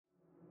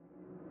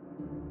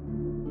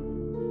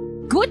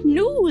good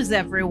news,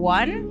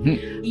 everyone.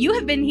 You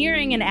have been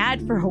hearing an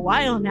ad for a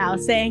while now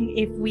saying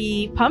if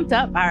we pumped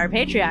up our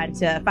Patreon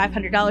to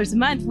 $500 a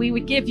month, we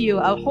would give you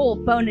a whole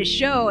bonus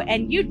show.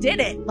 And you did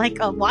it like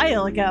a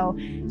while ago.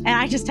 And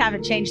I just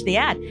haven't changed the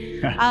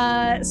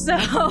ad. So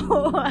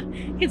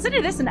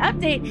consider this an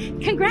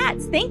update.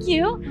 Congrats. Thank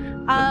you.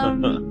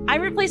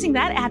 I'm replacing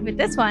that ad with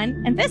this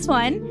one. And this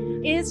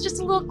one is just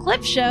a little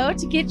clip show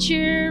to get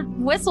your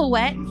whistle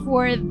wet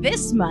for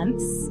this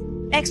month's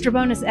extra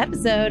bonus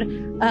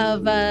episode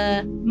of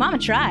Mama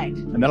Tried.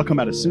 And that'll come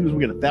out as soon as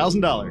we get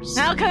 $1,000.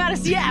 That'll come out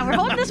as, yeah, we're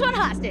holding this one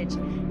hostage.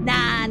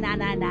 Nah.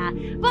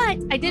 But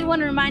I did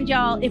want to remind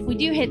y'all, if we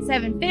do hit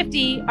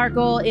 750, our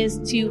goal is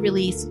to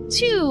release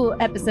 2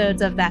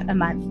 episodes of that a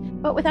month.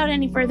 But without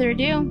any further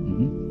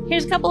ado,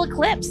 here's a couple of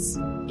clips.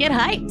 Get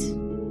hyped.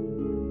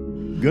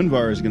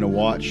 Gunvar is going to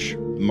watch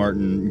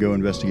Martin go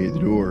investigate the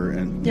door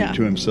and think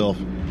to himself,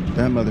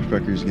 that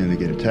motherfucker's going to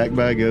get attacked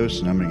by a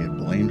ghost, and I'm going to get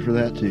blamed for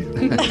that too.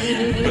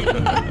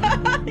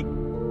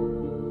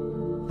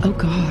 Oh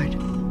God.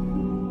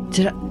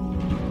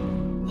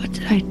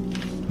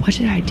 What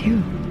did I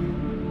do?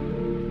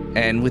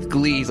 And with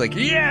glee, he's like,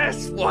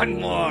 yes, one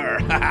more.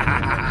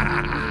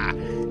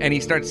 And he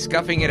starts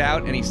scuffing it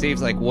out, and he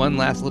saves like one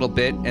last little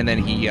bit, and then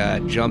he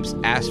jumps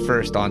ass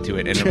first onto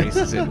it and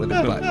erases it with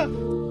his butt.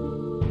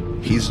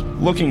 He's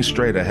looking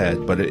straight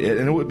ahead, but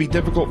it would be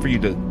difficult for you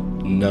to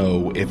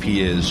know if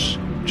he is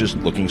just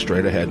looking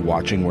straight ahead,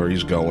 watching where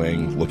he's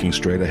going, looking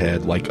straight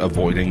ahead, like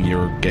avoiding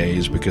your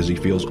gaze because he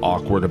feels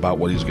awkward about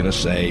what he's going to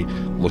say,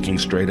 looking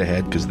straight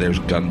ahead because there's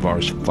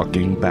Gunvar's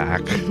fucking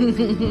back.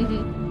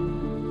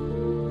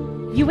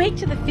 You wake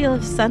to the feel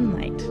of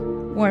sunlight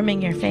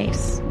warming your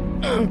face.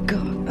 Oh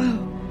God.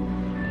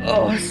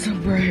 Oh, it's so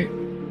bright.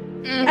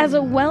 As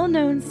a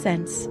well-known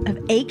sense of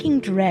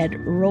aching dread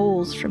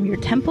rolls from your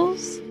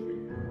temples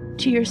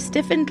to your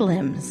stiffened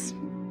limbs.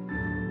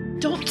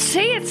 Don't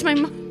say it's my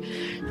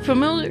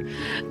familiar.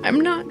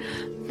 I'm not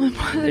my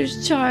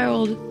mother's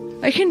child.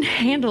 I can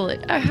handle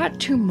it. I had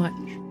too much.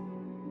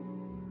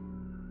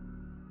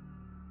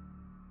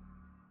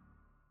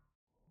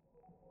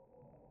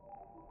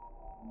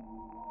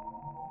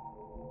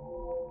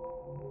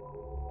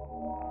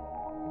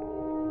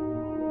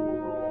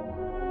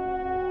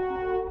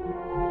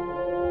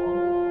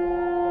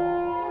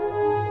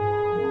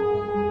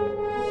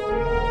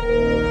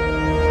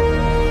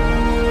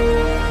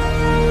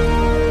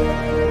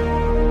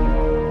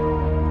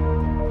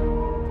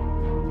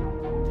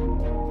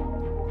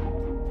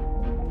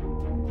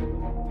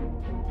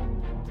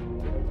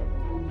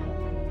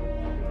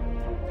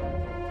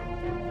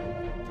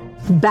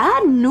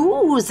 Bad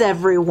news,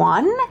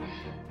 everyone.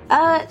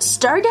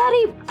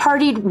 Stardaddy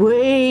partied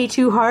way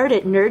too hard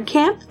at Nerd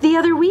Camp the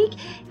other week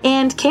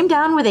and came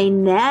down with a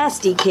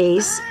nasty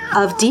case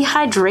of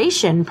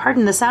dehydration.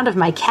 Pardon the sound of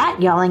my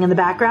cat yelling in the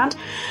background.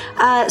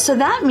 So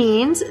that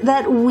means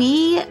that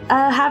we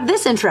have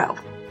this intro.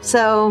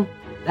 So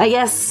I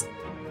guess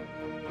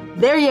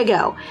there you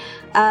go.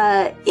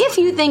 If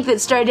you think that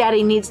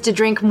Stardaddy needs to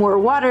drink more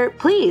water,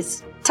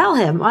 please tell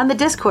him on the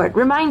Discord.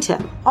 Remind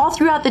him all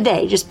throughout the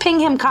day. Just ping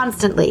him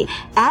constantly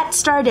at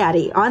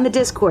Stardaddy on the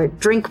Discord.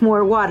 Drink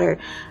more water.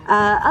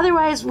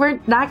 Otherwise, we're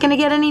not going to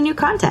get any new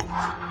content.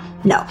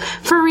 No,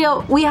 for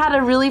real, we had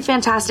a really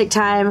fantastic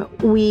time.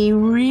 We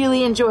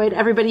really enjoyed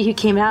everybody who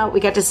came out.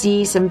 We got to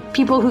see some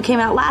people who came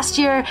out last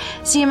year,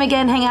 see them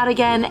again, hang out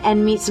again,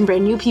 and meet some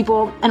brand new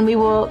people. And we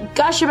will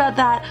gush about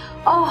that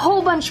a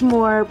whole bunch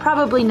more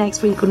probably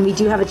next week when we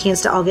do have a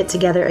chance to all get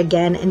together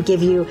again and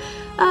give you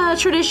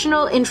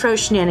traditional intro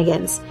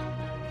shenanigans.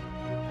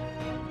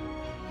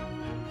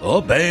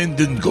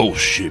 Abandoned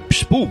ghost ship.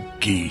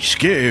 Spooky,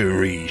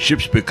 scary.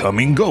 Ships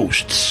becoming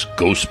ghosts.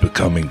 Ghosts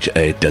becoming...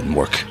 It doesn't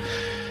work.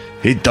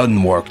 It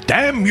doesn't work.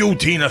 Damn you,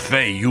 Tina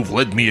Fey. You've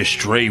led me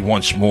astray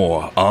once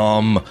more.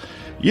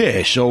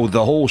 Yeah, so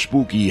the whole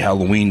spooky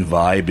Halloween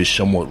vibe is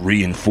somewhat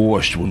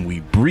reinforced when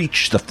we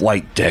breached the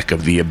flight deck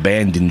of the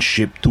abandoned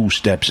ship 2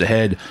 steps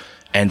ahead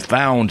and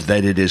found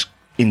that it is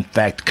in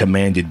fact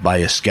commanded by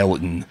a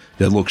skeleton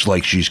that looks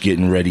like she's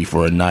getting ready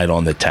for a night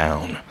on the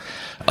town.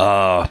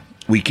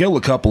 We kill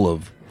a couple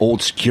of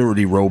old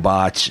security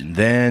robots, and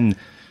then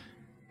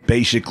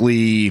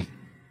basically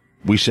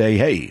we say,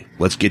 hey,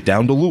 let's get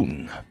down to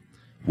looting.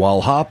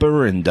 While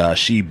Hopper and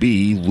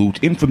CB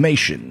loot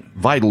information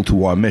vital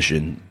to our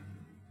mission.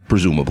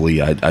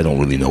 Presumably, I don't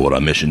really know what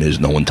our mission is.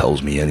 No one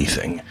tells me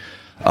anything.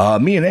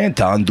 Me and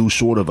Anton do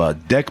sort of a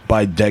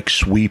deck-by-deck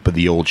sweep of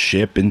the old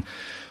ship, and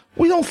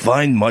we don't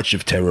find much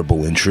of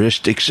terrible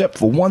interest, except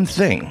for one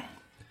thing.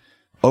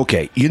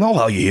 Okay, you know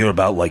how you hear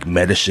about, like,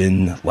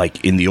 medicine,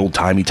 like, in the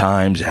old-timey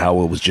times,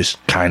 how it was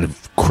just kind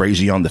of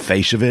crazy on the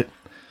face of it?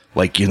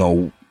 Like, you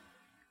know,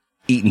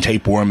 eating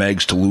tapeworm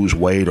eggs to lose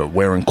weight or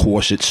wearing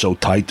corsets so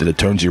tight that it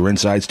turns your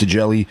insides to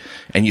jelly,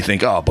 and you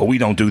think, oh, but we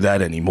don't do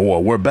that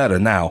anymore, we're better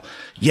now.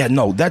 Yeah,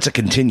 no, that's a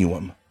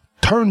continuum.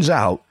 Turns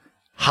out,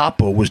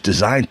 Hopper was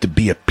designed to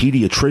be a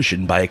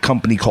pediatrician by a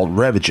company called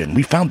Revigen.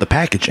 We found the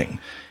packaging,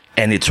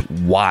 and it's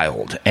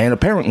wild. And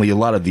apparently a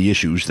lot of the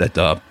issues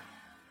that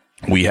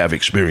we have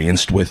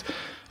experienced with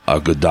a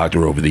good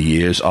doctor over the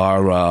years,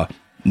 are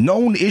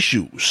known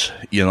issues.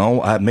 You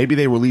know, maybe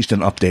they released an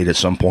update at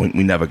some point.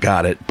 We never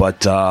got it.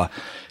 But,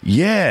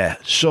 yeah,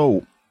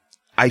 so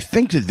I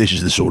think that this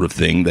is the sort of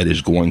thing that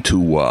is going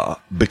to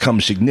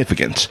become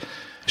significant.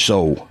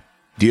 So,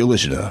 dear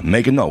listener,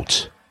 make a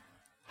note.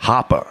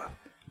 Hopper,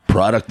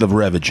 product of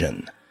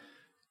Revigen,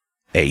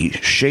 a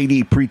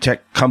shady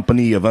pre-tech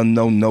company of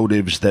unknown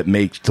motives that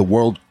makes the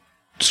world's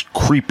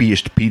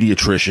creepiest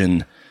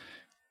pediatrician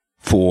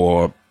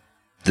for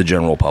the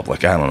general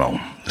public. I don't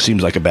know.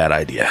 Seems like a bad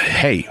idea.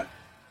 Hey,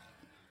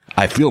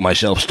 I feel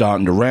myself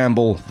starting to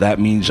ramble. That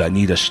means I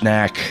need a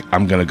snack.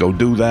 I'm going to go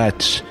do that.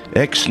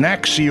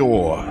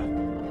 Exnaxior.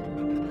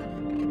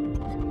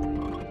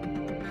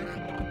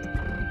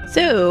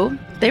 So,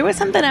 there was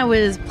something I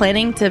was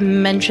planning to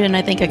mention,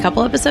 I think, a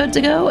couple episodes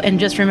ago and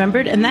just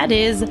remembered, and that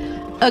is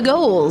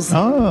goals.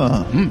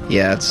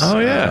 Yeah, it's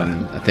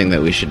a thing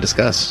that we should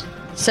discuss.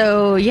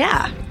 So,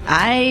 yeah,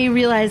 I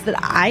realized that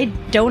I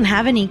don't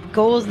have any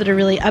goals that are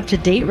really up to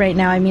date right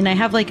now. I mean, I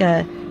have like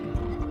a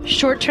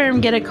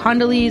short-term get a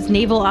Condoleezza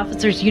naval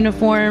officer's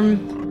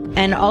uniform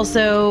and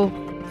also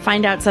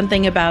find out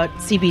something about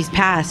CB's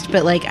past,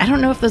 but like, I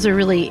don't know if those are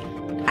really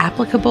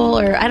applicable,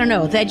 or I don't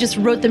know. I just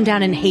wrote them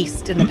down in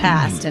haste in the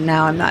past, and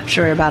now I'm not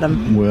sure about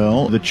them.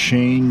 Well, the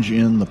change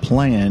in the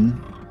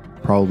plan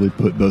probably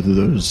put both of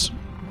those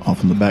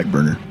off on the back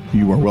burner.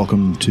 You are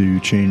welcome to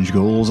change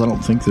goals. I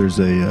don't think there's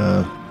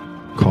a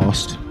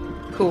cost.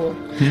 Cool.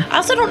 I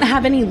also don't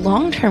have any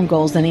long-term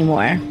goals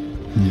anymore.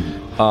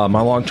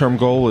 My long-term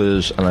goal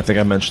is, and I think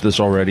I mentioned this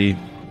already,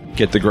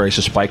 get the Grace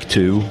of Spike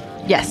 2.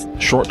 Yes.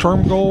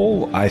 Short-term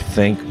goal, I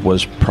think,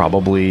 was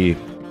probably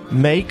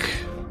make,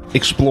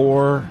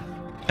 explore,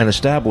 and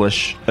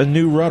establish a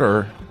new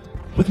rudder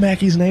with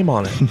Mackie's name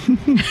on it.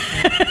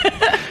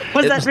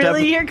 Was that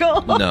really your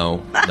goal?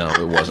 No,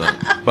 it wasn't.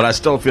 But I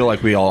still feel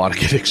like we all ought to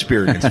get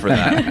experience for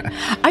that.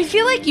 I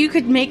feel like you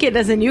could make it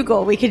as a new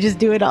goal. We could just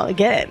do it all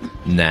again.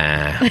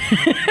 Nah.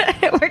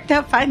 It worked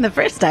out fine the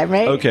first time,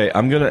 right? Okay,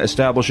 I'm going to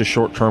establish a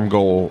short-term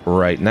goal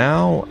right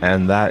now,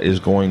 and that is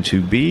going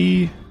to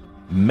be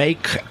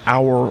make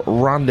our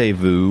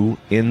rendezvous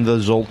in the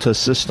Zolta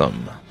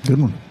system. Good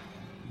one.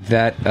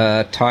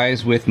 That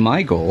ties with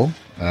my goal,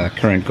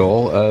 current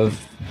goal,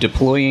 of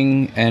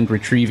deploying and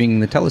retrieving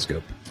the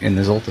telescope in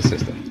the Zolta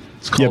system.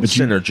 It's called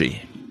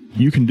synergy.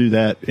 You can do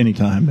that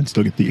anytime and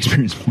still get the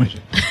experience point.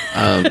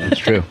 That's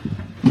true.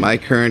 My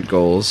current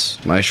goals,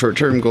 my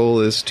short-term goal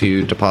is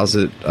to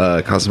deposit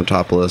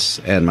Cosmotopolis,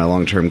 and my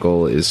long-term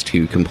goal is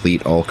to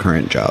complete all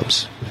current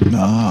jobs.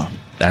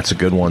 That's a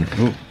good one.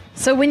 Ooh.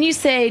 So when you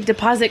say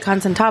deposit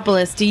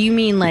Constantopoulos, do you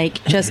mean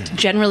like just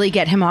generally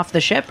get him off the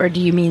ship, or do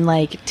you mean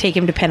like take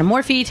him to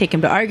Panamorphe, take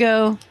him to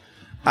Argo?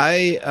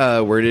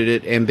 I worded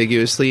it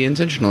ambiguously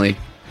intentionally.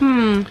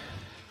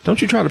 Don't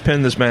you try to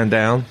pin this man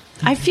down?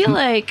 I feel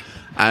like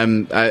I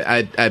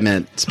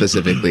meant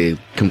specifically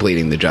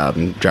completing the job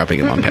and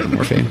dropping him on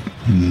Panamorphe.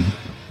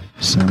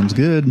 Sounds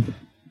good.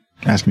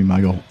 Ask me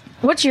my goal.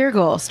 What's your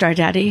goal, Star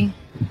Daddy?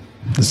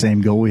 The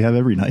same goal we have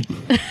every night.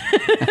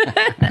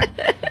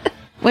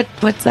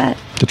 What's that?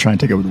 To try and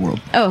take over the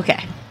world. Oh,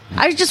 okay.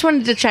 I just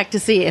wanted to check to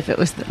see if it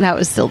was that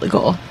was still the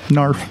goal.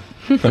 Narf.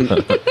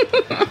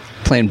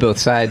 Playing both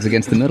sides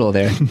against the middle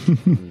there.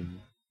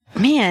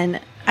 Man,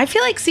 I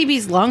feel like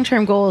CB's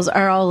long-term goals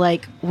are all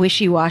like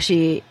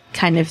wishy-washy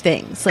kind of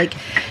things. Like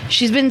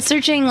she's been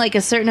searching like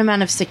a certain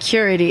amount of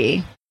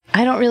security.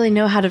 I don't really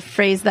know how to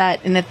phrase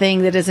that in a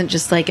thing that isn't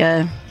just like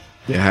a...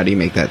 Yeah, how do you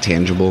make that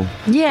tangible?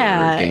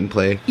 Yeah. For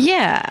gameplay?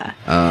 Yeah.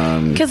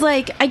 Because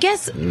like, I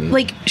guess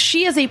like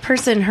she as a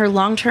person, her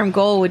long-term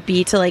goal would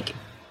be to like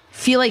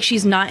feel like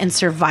she's not in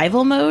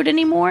survival mode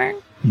anymore.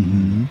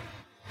 Mm-hmm.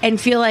 And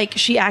feel like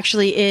she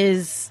actually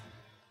is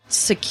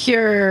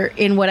secure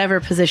in whatever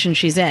position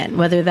she's in,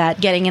 whether that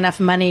getting enough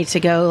money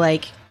to go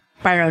like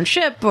buy her own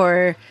ship,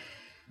 or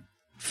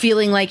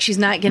feeling like she's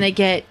not going to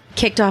get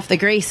kicked off the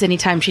Grace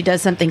anytime she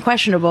does something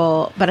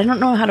questionable. But I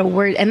don't know how to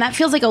word, and that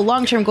feels like a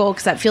long-term goal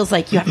because that feels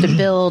like you have to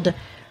build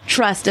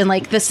trust, and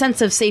like the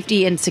sense of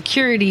safety and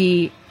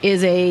security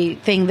is a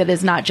thing that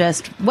is not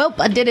just, well,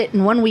 I did it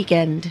in one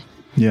weekend.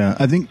 Yeah,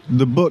 I think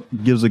the book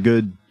gives a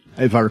good,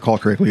 if I recall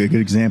correctly, a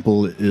good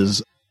example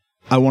is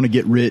I want to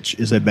get rich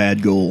is a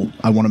bad goal.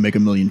 I want to make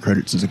 1 million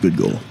credits is a good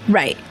goal.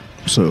 Right.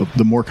 So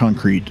the more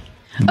concrete,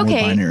 the more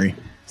binary.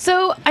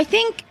 So I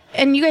think,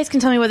 and you guys can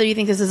tell me whether you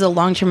think this is a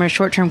long-term or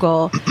short-term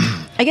goal.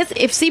 I guess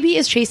if CB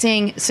is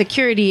chasing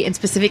security, and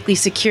specifically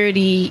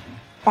security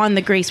on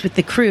the Grace with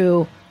the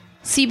crew,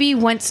 CB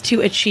wants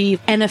to achieve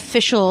an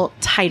official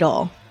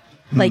title,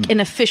 like an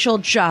official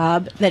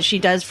job that she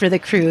does for the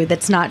crew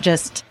that's not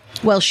just,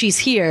 well, she's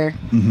here.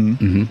 Mm-hmm.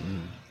 Mm-hmm.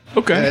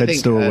 Okay.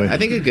 I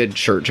think a good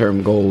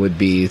short-term goal would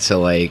be to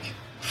like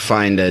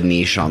find a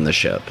niche on the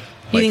ship.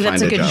 You think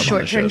that's a good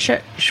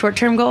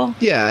short-term goal?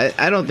 Yeah,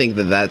 I don't think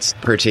that that's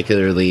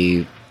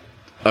particularly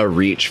a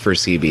reach for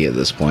CB at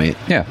this point.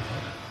 Yeah.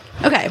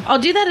 Okay, I'll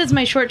do that as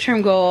my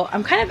short-term goal.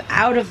 I'm kind of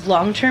out of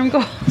long-term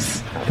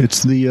goals.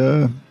 It's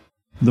the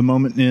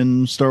moment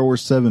in Star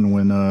Wars 7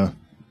 when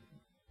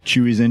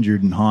Chewie's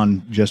injured, and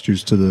Han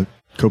gestures to the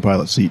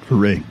co-pilot seat for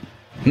Rey.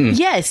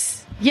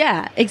 Yes.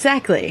 Yeah,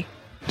 exactly.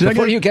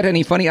 Before you get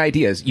any funny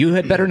ideas, you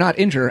had better not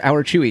injure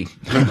our Chewie.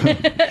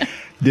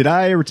 Did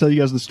I ever tell you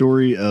guys the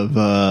story of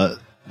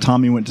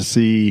Tommy went to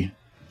see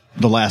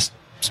the last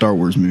Star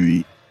Wars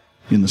movie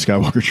in the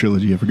Skywalker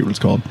trilogy? I forget what it's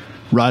called.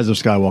 Rise of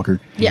Skywalker.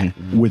 Yeah.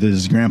 With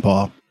his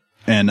grandpa.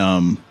 And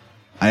I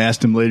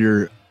asked him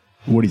later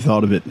what he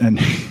thought of it. And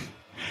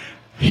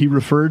he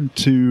referred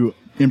to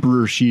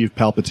Emperor Sheev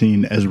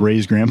Palpatine as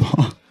Rey's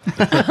grandpa.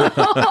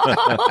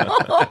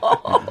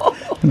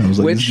 And I was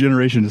like, this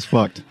generation is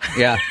fucked.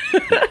 Yeah.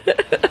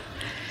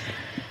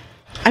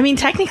 I mean,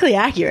 technically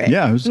accurate.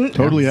 Yeah, it was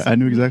totally, I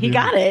knew exactly. He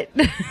got it.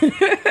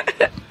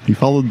 He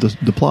followed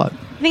the plot.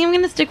 I think I'm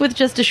going to stick with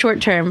just a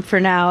short term for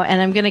now,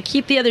 and I'm going to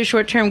keep the other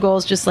short term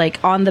goals just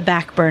like on the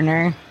back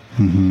burner.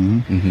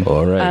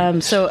 All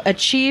right. So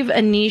achieve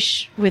a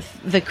niche with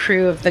the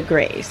crew of the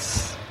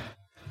Grace.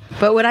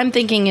 But what I'm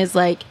thinking is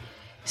like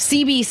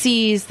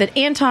CBC's that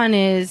Anton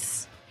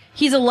is,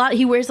 he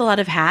wears a lot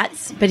of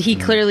hats, but he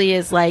clearly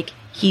is like,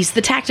 he's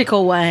the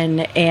tactical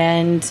one.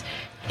 And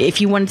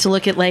if you wanted to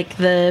look at like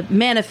the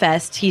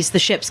manifest, he's the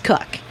ship's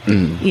cook,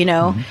 you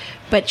know?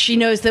 But she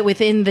knows that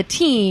within the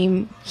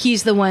team,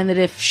 he's the one that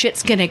if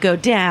shit's going to go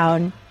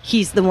down,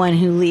 he's the one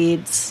who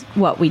leads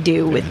what we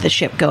do with the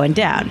ship going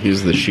down.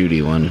 He's the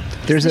shooty one.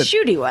 There's The a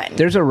shooty one.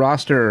 There's a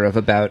roster of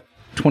about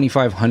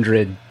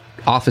 2,500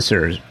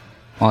 officers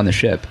on the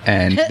ship,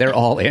 and they're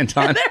all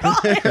Anton.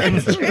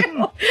 It's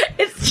true.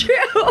 It's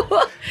true.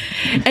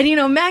 And you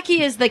know,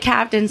 Mackie is the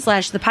captain /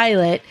 the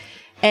pilot,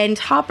 and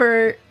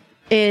Hopper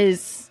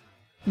is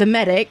the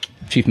medic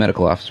Chief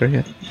medical officer,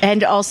 yeah.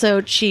 and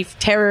also chief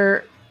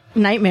terror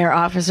nightmare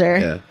officer.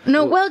 Yeah.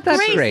 No, well, That's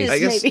Grace great. is I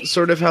guess maybe.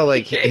 sort of how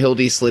like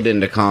Hildy slid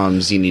into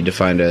comms, you need to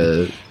find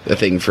a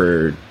thing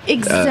for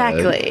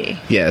Exactly.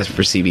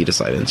 for CB to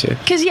slide into.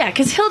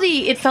 Because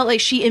Hildy, it felt like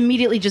she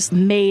immediately just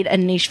made a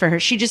niche for her.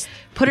 She just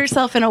put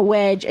herself in a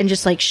wedge and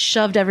just like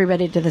shoved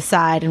everybody to the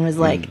side and was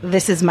like,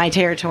 this is my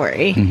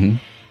territory.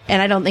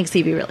 And I don't think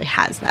CB really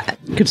has that.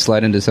 You could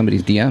slide into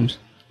somebody's DMs.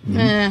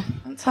 That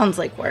sounds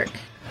like work.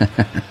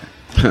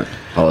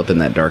 All up in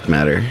that dark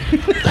matter.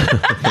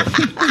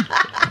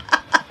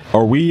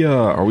 Are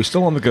we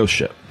still on the ghost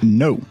ship?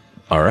 No.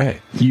 All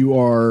right. You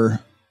are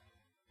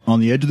on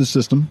the edge of the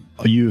system.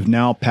 You have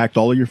now packed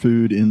all of your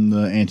food in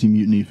the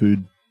anti-mutiny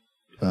food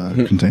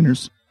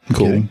containers. I'm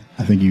Cool. kidding.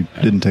 I think you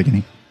didn't take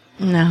any.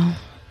 No.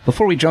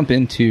 Before we jump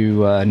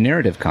into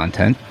narrative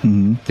content,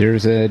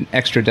 there's an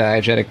extra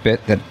diegetic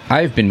bit that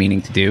I've been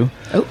meaning to do,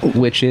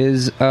 which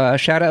is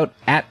shout out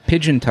at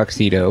Pigeon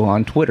Tuxedo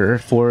on Twitter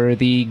for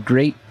the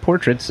great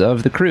portraits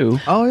of the crew,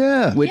 Oh,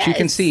 yeah. which you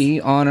can Yes.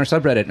 see on our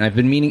subreddit. And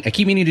I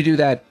keep meaning to do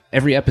that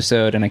every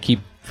episode, and I keep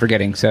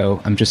forgetting,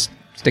 so I'm just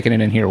sticking it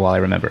in here while I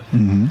remember.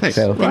 Nice.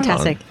 So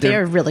Fantastic. They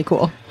are really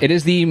cool. it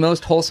is the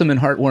most wholesome and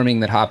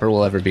heartwarming that Hopper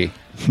will ever be.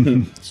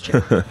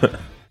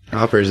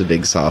 Hopper's a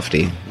big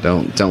softy.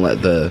 Don't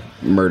let the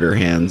murder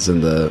hands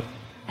and the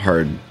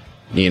hard,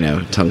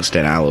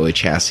 tungsten alloy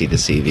chassis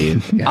deceive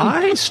you.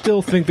 I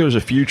still think there's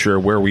a future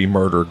where we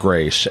murder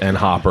Grace and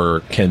Hopper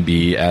can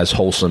be as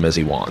wholesome as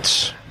he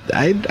wants.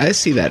 I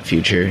see that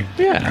future.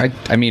 Yeah.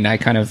 I mean, I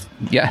kind of,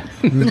 yeah.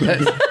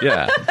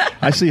 Yeah.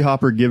 I see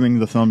Hopper giving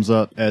the thumbs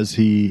up as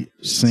he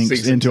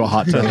sinks into a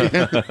hot tub.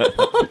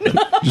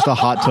 Just a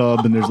hot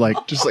tub, and there's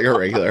like Just like a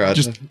regular hot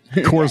just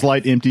Coors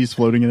Light empties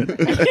floating in it.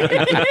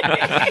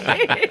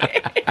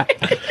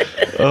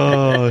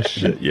 Oh,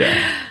 shit.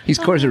 Yeah. He's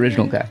Core's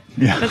original guy.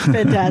 That's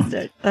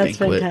fantastic. That's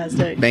banquet.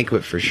 fantastic.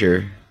 Banquet for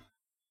sure.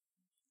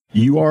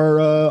 You are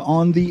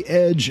on the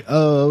edge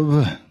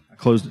of. I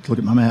closed it to look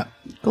at my map.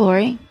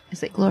 Glory?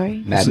 Is it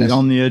glory? Madness. So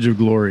on the edge of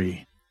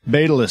glory.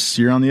 Betalus,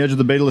 you're on the edge of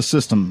the Betalus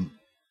system.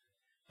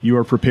 You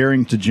are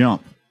preparing to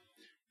jump.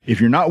 If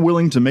you're not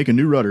willing to make a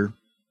new rudder,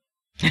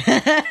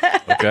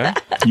 Okay.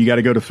 you got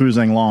to go to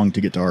Fuzang Long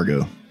to get to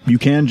Argo. You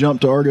can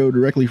jump to Argo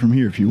directly from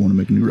here if you want to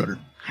make a new rudder.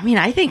 I mean,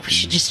 I think we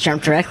should just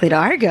jump directly to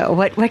Argo.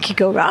 What could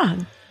go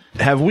wrong?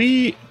 Have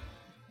we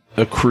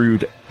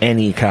accrued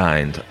any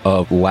kind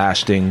of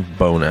lasting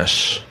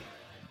bonus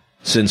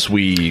since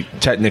we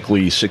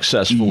technically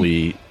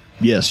successfully...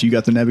 Yes, you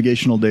got the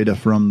navigational data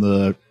from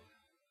the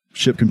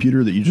ship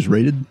computer that you just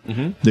rated.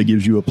 That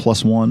gives you a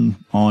 +1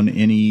 on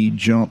any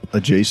jump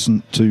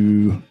adjacent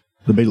to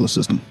the Betalus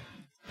system.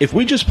 If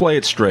we just play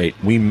it straight,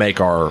 we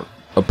make our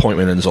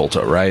appointment in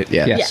Zolta, right?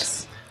 Yeah.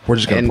 Yes. We're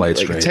just going to And play it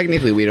like, straight.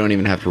 technically, we don't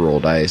even have to roll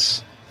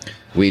dice.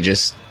 We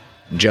just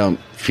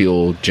jump,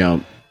 fuel,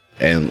 jump,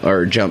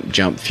 or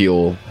jump,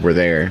 fuel. We're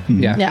there.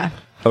 Yeah. Yeah.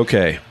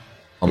 Okay.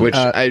 Which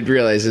I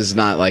realize is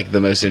not like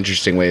the most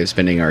interesting way of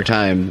spending our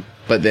time.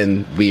 But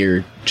then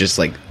we're just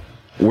like,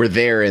 we're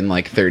there in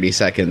like 30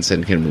 seconds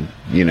and can,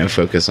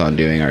 focus on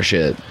doing our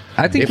shit.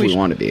 I think if we we should-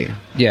 want to be.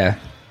 Yeah.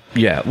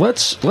 Yeah,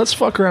 let's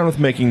fuck around with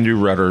making new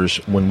rudders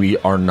when we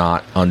are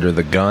not under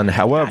the gun.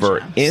 However,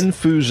 Gotcha. in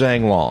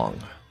Fuzang Long,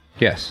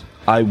 Yes.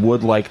 I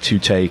would like to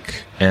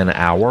take an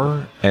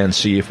hour and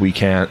see if we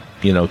can't,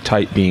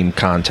 tight beam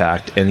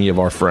contact any of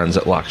our friends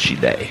at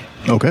Lakshide.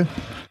 Okay.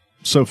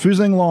 So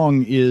Fuzang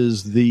Long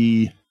is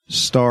the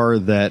star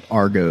that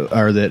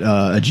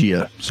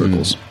Aegea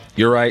circles.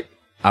 You're right.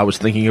 I was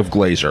thinking of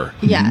Glazer.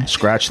 Yeah.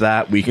 Scratch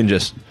that. We can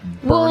just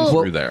burn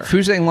through there.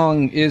 Fuzang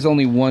Long is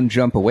only one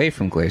jump away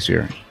from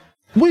Glacier.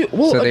 We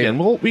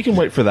can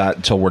wait for that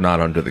until we're not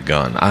under the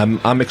gun.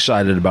 I'm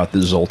excited about the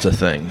Zolta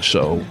thing.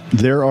 So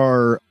There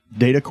are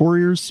data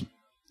couriers.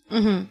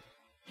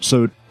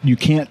 So you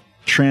can't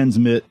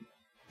transmit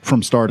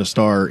from star to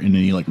star in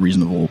any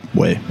reasonable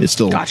way. It's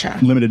still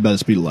limited by the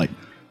speed of light.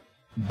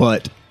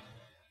 But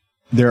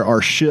there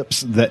are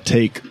ships that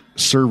take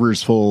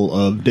servers full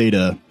of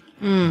data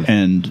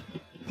and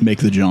make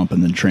the jump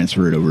and then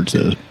transfer it over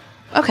to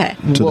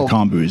the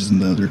convoys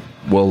and the other.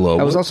 well,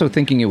 I was also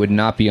thinking it would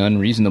not be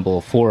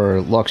unreasonable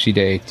for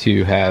Lokshide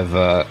to have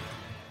a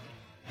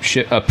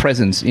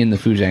presence in the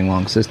Fuzang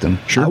Long system.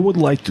 I would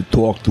like to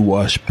talk to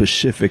our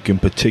specific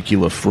and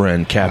particular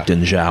friend,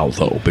 Captain Zhao,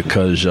 though,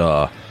 because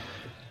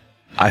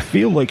I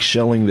feel like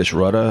selling this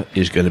rudder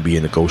is going to be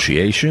a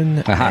negotiation,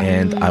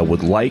 and I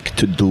would like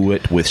to do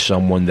it with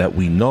someone that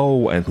we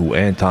know and who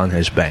Anton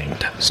has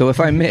banged. So if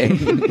I may,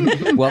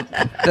 well,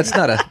 that's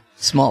not a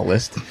small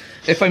list.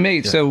 If I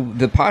may, so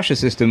the Pasha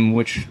system,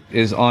 which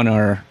is on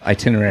our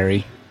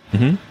itinerary,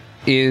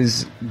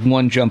 is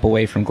one jump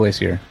away from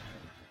Glacier.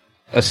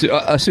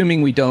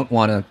 Assuming we don't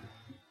want to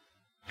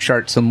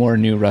chart some more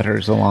new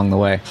rudders along the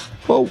way.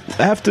 Well,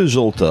 after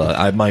Zolta,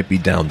 I might be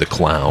down to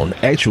clown.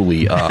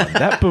 Actually,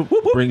 that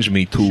brings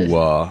me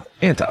to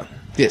Anton.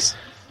 Yes.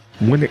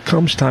 When it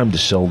comes time to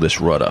sell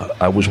this rudder,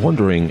 I was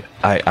wondering,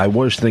 I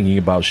was thinking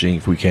about seeing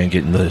if we can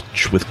get in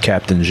touch with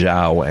Captain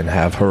Zhao and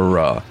have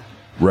her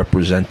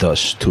represent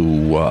us to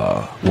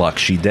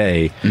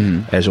Lokshide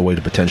as a way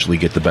to potentially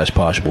get the best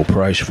possible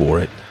price for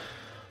it.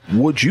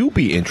 Would you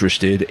be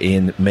interested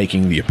in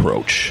making the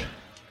approach?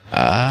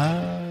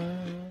 I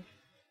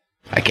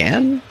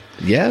can.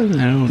 Yeah,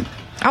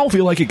 I don't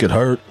feel like it could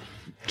hurt.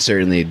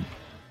 certainly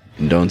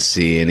don't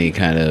see any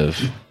kind of.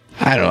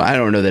 I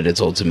don't know that it's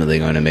ultimately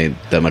going to make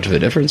that much of a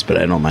difference, but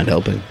I don't mind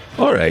helping.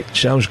 All right,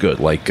 sounds good.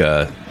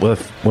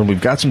 When we've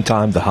got some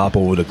time to hop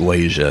over to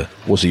Glacier,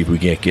 we'll see if we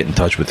can't get in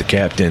touch with the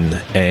captain.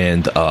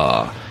 And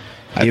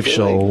if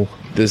so,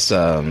 this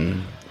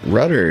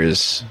rudder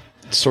is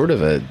sort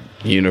of a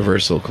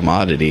universal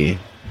commodity,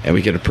 and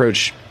we could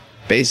approach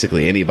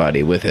basically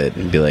anybody with it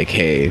and be like,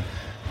 "Hey,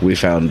 we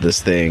found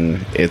this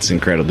thing. It's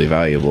incredibly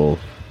valuable."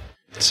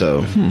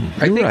 So,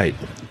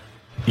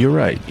 You're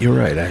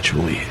right,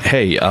 actually.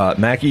 Hey,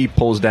 Mackie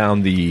pulls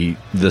down the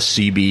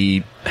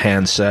CB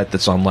handset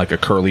that's on like a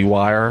curly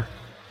wire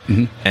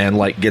and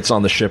like gets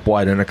on the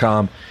ship-wide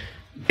intercom.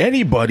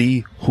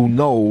 Anybody who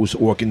knows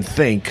or can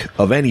think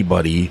of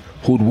anybody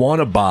who'd want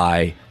to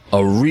buy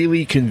a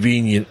really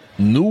convenient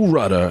new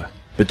rudder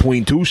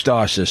between two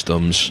star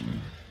systems,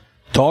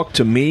 talk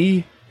to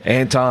me,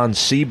 Anton,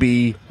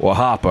 CB, or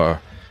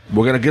Hopper.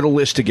 We're going to get a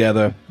list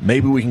together.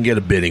 Maybe we can get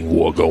a bidding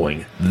war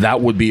going.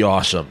 That would be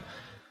awesome.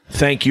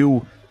 Thank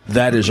you.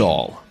 That is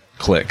all.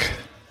 Click.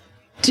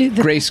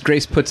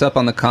 Grace puts up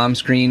on the comm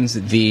screens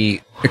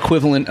the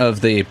equivalent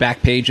of the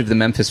back page of the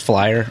Memphis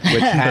Flyer,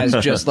 which has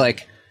just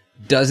like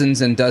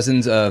dozens and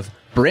dozens of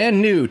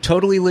brand new,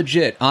 totally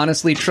legit,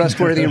 honestly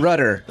trustworthy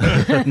rudder.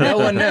 No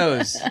one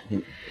knows.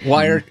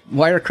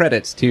 Wire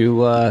credits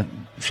to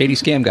Shady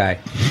Scam Guy.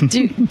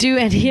 Do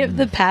any of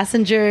the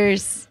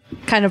passengers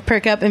kind of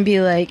perk up and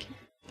be like,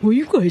 "Well,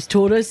 you guys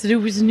told us that it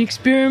was an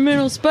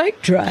experimental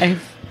spike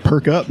drive"?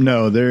 Perk up?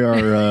 No, they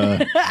are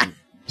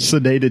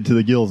sedated to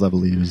the gills, I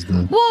believe.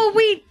 Well,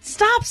 we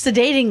stopped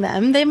sedating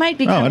them. They might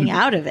be coming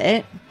out of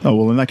it. Oh,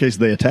 well, in that case,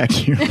 they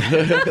attacked you.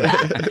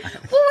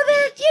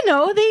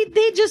 Well,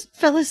 they just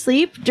fell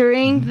asleep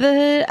during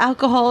the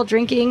alcohol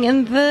drinking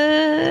and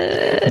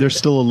They're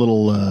still a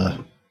little...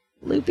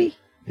 loopy.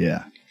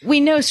 Yeah. We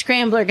know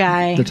Scrambler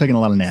Guy. They're taking a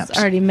lot of naps.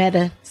 Already met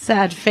a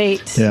sad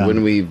fate. Yeah.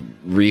 when we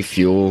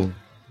refuel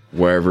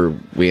wherever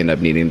we end up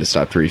needing to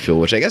stop to refuel,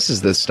 which I guess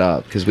is this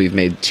stop because we've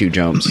made 2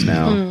 jumps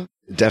now.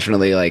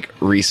 Definitely like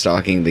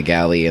restocking the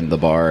galley and the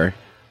bar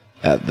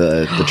at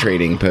the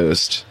trading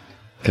post,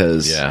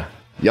 because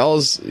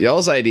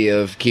y'all's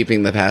idea of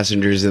keeping the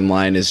passengers in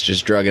line is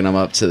just drugging them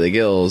up to the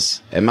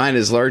gills, and mine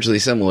is largely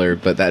similar,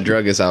 but that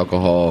drug is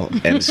alcohol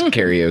and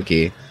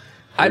karaoke.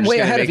 I'm way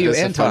ahead of you,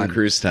 Anton.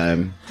 Cruise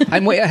time.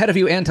 I'm way ahead of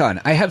you, Anton.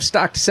 I have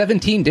stocked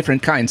 17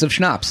 different kinds of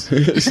schnapps.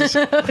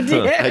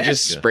 I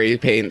just spray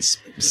paint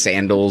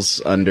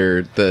sandals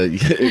under the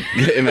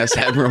MS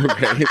Admiral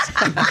Grace.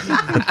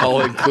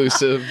 All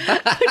inclusive.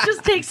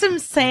 Just take some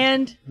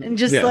sand and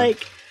just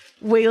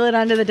wheel it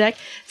onto the deck.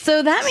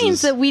 So that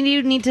means that we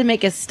need to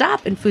make a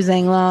stop in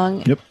Fuzang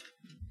Long. Yep.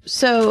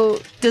 So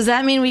does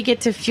that mean we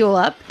get to fuel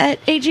up at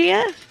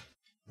Aegea?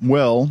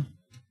 Well,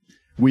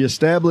 we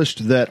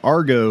established that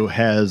Argo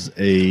has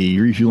a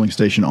refueling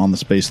station on the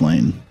space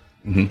lane.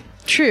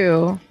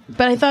 True.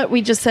 But I thought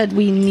we just said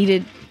we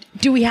needed...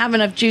 Do we have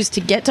enough juice to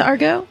get to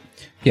Argo?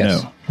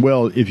 Yes. No.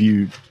 Well, if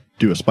you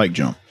do a spike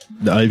jump.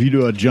 If you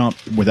do a jump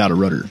without a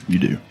rudder, you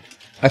do.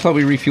 I thought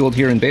we refueled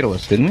here in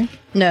Betalos, didn't we?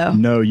 No.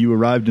 No, you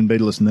arrived in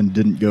Betalos and then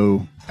didn't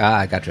go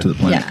I gotcha. to the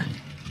planet. Yeah.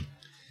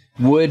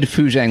 Would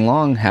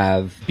Fujianglong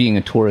have, being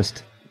a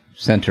tourist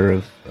center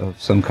of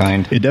some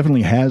kind? It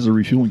definitely has a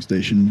refueling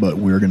station, but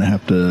we're going to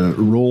have to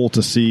roll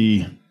to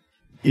see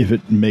if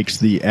it makes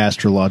the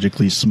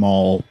astrologically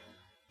small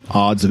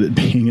odds of it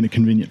being in a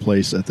convenient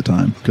place at the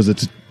time, because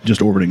it's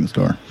just orbiting the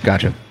star.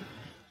 Gotcha.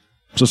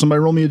 So somebody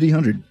roll me a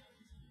D100.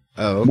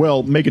 Oh.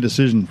 Well, make a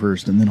decision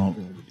first, and then I'll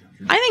roll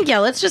the D100. I think,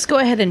 let's just go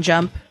ahead and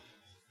jump.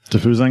 To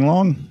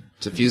Fujianglong?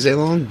 To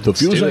Fujianglong? The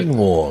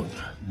Fujianglong.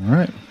 All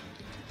right.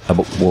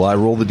 Will I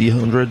roll the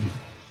D100?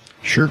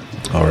 Sure.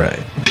 All right.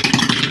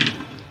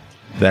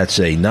 That's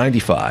a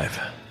 95.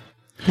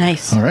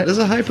 Nice. All right. That is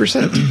a high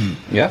percent.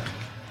 Yeah.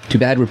 Too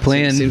bad we're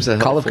playing Seems a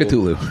Call of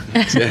helpful-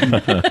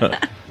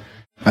 Cthulhu.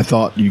 I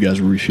thought you guys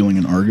were refueling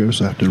an Argo,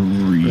 so I have to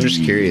I'm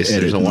just curious.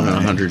 There's a 1 in my-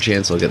 100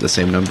 chance I'll get the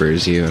same number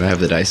as you, and I have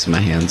the dice in my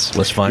hands.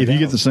 Let's find If out. you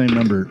get the same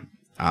number,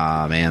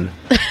 Ah, man.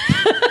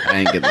 I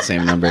didn't get the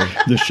same number.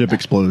 the ship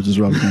explodes, is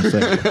what I was going to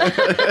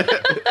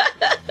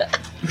say.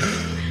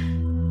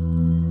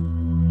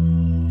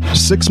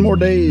 6 more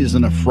days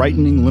in a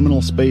frightening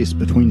liminal space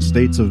between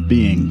states of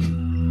being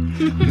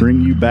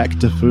bring you back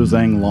to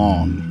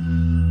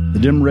Fujianglong, the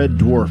dim red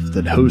dwarf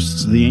that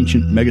hosts the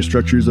ancient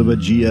megastructures of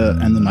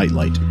Aegea and the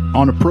Nightlight.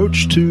 On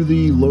approach to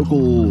the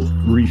local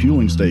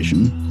refueling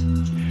station,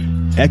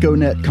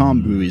 EchoNet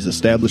comm buoys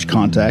establish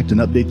contact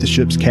and update the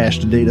ship's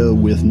cached data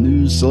with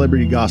news,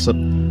 celebrity gossip,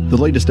 the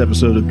latest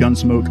episode of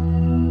Gunsmoke,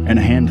 and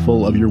a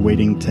handful of your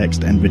waiting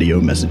text and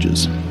video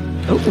messages.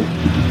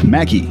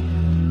 Mackie,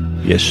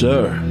 Yes,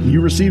 sir.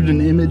 you received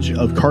an image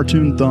of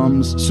cartoon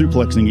thumbs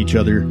suplexing each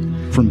other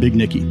from Big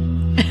Nicky.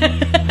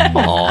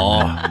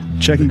 Aw.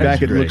 Checking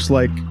back, it great. looks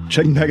like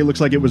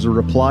it was a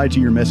reply to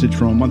your message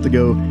from a month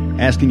ago,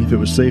 asking if it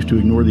was safe to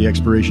ignore the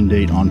expiration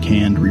date on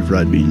canned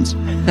refried beans.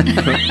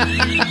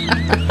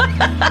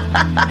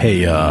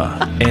 Hey,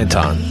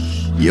 Anton.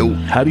 Yo.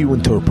 How do you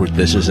interpret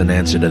this as an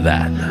answer to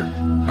that?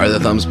 Are the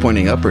thumbs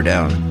pointing up or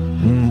down?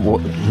 Or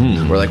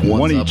like one's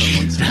One up each. and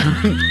one's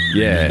down?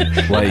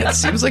 Yeah, like It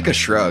seems like a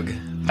shrug.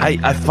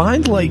 I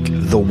find like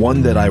the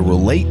one that I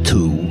relate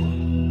to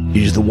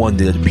is the one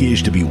that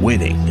appears to be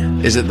winning.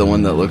 Is it the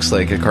one that looks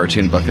like a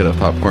cartoon bucket of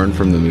popcorn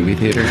from the movie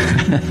theater?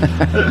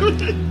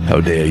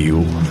 How dare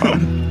you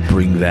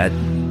bring that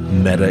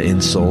meta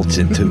insult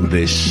into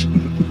this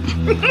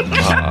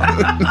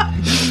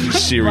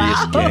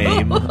serious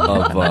game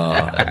of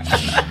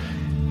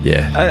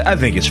yeah, I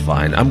think it's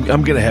fine.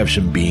 I'm gonna have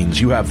some beans.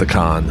 You have the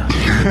con.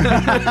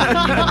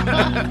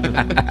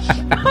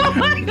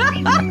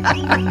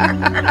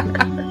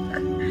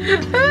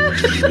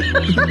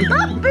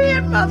 Me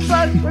and my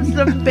son for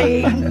some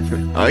beans.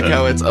 I like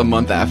how it's a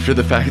month after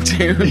the fact,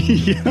 too.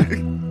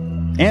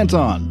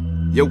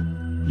 Anton, Yo.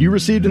 you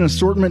received an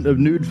assortment of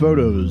nude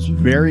photos,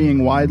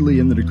 varying widely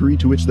in the degree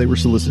to which they were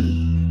solicited.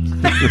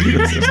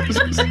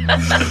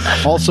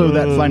 Also,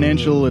 that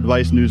financial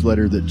advice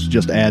newsletter that's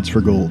just ads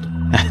for gold.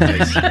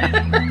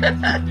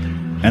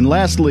 And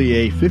lastly,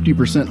 a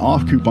 50%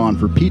 off coupon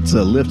for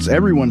pizza lifts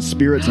everyone's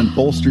spirits and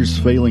bolsters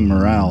failing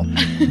morale.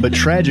 But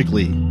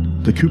tragically,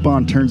 the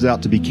coupon turns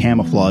out to be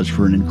camouflage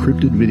for an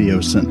encrypted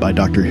video sent by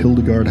Dr.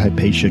 Hildegard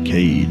Hypatia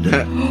Cade.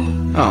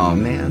 Oh,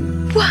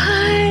 man. What?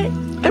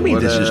 I mean,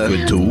 What, this is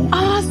good too.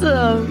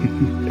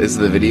 Awesome. Is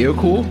the video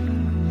cool?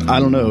 I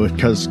don't know,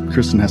 because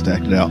Kristen has to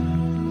act it out.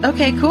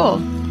 Okay, cool.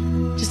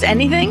 Just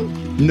anything?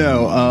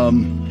 No,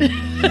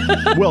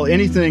 well,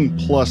 anything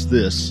plus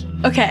this.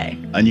 Okay.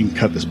 And you can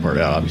cut this part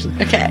out, obviously.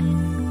 Okay.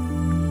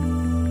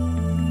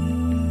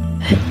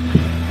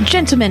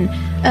 Gentlemen,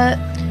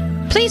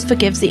 please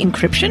forgive the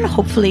encryption.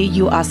 Hopefully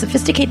you are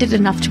sophisticated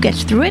enough to get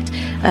through it.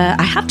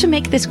 I have to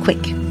make this quick.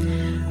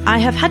 I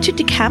have had to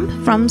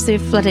decamp from the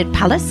flooded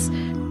palace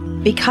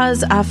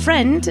because our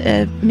friend,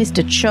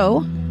 Mr.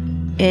 Cho,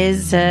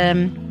 is,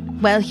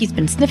 he's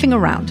been sniffing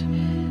around.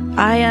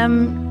 I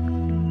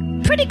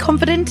am pretty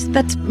confident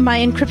that my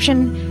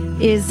encryption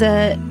is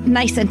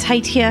nice and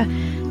tight here,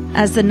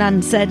 as the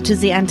nun said to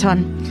the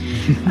Anton.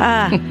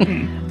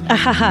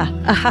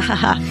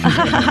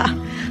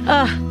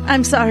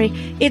 I'm sorry.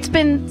 It's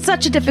been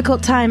such a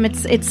difficult time.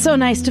 It's so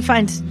nice to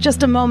find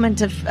just a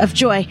moment of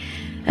joy.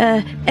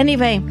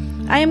 Anyway,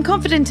 I am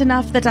confident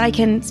enough that I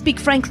can speak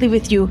frankly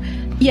with you.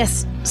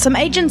 Yes, some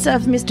agents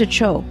of Mr.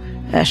 Cho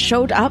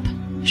showed up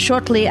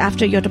shortly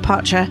after your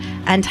departure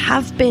and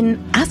have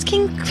been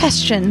asking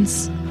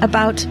questions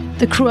about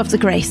the crew of the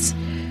Grace.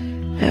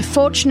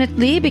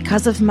 Fortunately,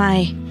 because of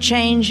my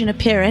change in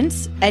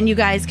appearance, and you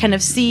guys kind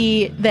of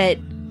see that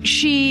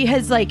she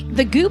has,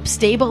 the goop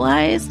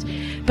stabilized,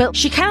 but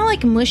she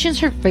kind of, mushes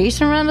her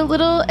face around a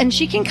little, and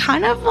she can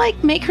kind of,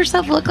 make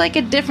herself look like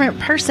a different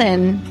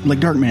person. Like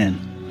Darkman.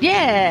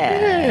 Yeah.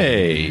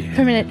 Hey,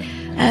 For a minute.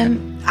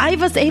 I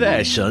was able...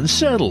 that's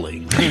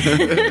unsettling.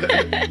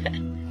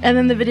 And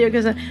then the video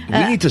goes on.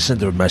 We need to send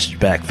her a message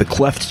back. The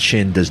cleft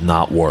chin does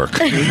not work.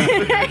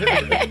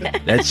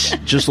 That's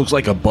just looks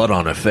like a butt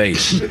on a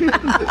face.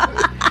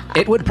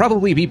 It would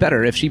probably be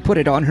better if she put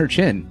it on her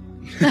chin.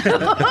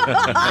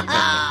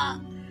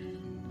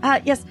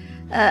 Yes,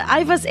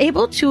 I was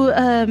able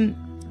to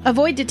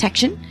avoid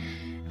detection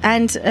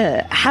and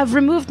have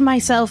removed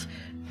myself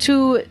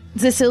to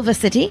the Silver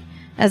City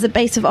as a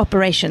base of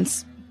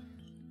operations.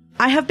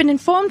 I have been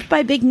informed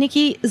by Big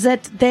Nicky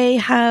that they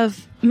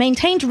have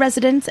maintained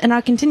residence and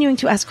are continuing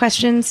to ask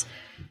questions.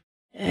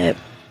 It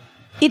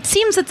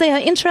seems that they are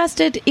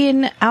interested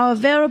in our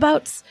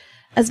whereabouts,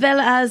 as well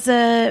as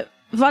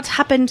what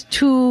happened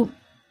to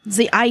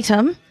the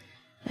item.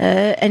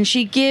 And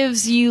she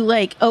gives you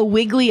like a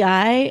wiggly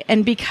eye,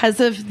 and because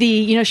of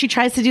the, she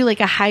tries to do like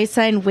a high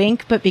sign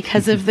wink, but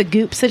because of the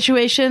goop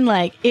situation,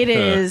 like it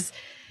is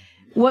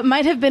what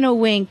might have been a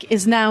wink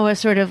is now a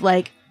sort of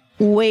like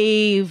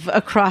wave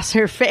across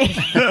her face.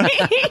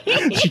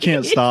 She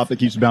can't stop. It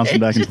keeps bouncing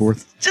back and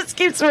forth. Just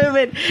keeps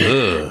moving.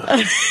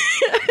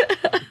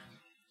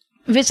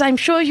 Which I'm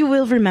sure you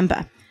will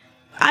remember.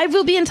 I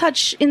will be in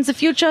touch in the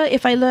future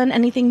if I learn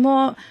anything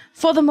more.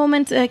 For the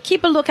moment,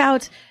 keep a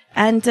lookout.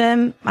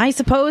 And I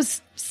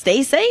suppose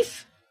stay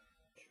safe.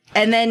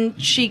 And then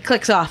she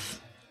clicks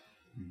off.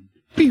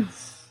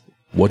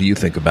 What do you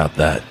think about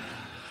that?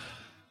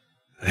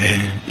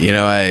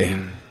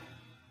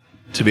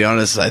 To be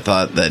honest, I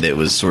thought that it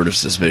was sort of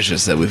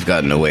suspicious that we've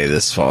gotten away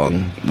this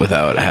long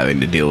without having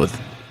to deal with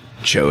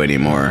Cho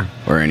anymore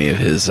or any of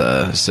his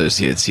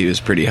associates. He was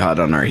pretty hot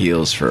on our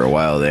heels for a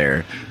while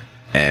there,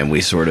 and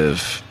we sort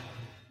of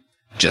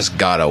just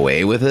got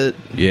away with it.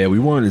 Yeah, we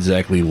weren't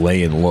exactly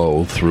laying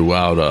low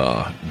throughout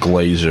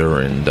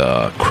Glazer and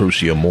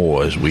Crucia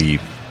Moors. We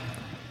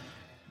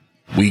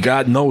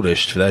got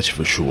noticed, that's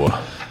for sure.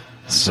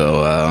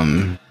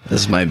 So,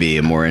 this might be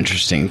a more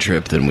interesting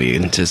trip than we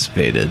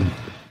anticipated.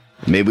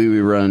 Maybe we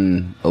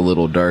run a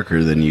little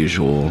darker than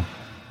usual.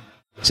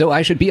 So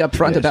I should be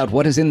upfront about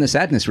what is in the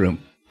sadness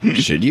room.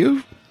 Should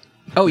you?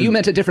 Oh, you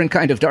meant a different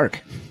kind of dark.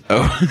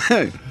 Oh,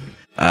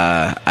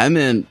 I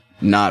meant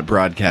not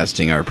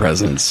broadcasting our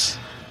presence.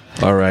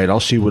 All right, I'll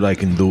see what I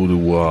can do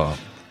to...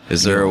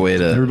 Is there a way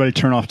to... Everybody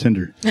turn off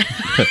Tinder.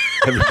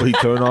 Everybody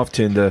turn off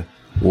Tinder.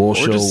 We'll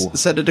show... just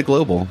set it to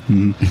global.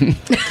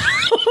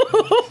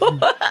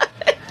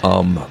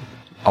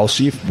 I'll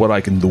see what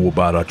I can do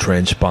about our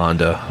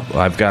transponder.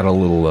 I've got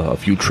a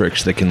few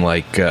tricks that can,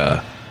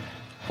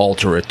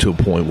 alter it to a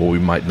point where we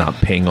might not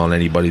ping on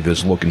anybody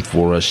that's looking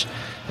for us.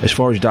 As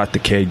far as Dr.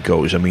 Cade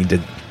goes, I mean,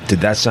 did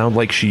that sound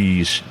like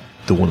she's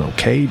doing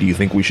okay? Do you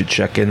think we should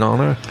check in on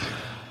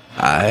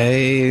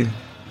her?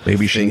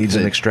 Maybe she needs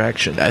an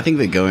extraction. I think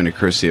that going to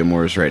Crucia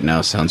Moors right now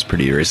sounds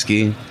pretty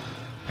risky.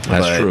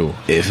 That's true.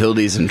 If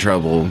Hildy's in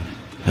trouble,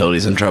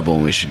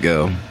 and we should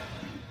go.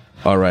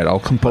 All right, I'll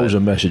compose a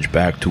message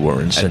back to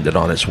her and send it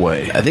on its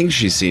way. I think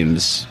she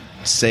seems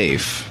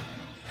safe,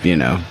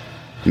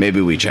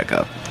 Maybe we check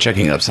up.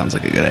 Checking up sounds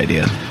like a good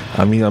idea.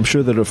 I mean, I'm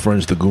sure that her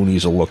friends, the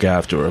Goonies, will look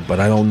after her, but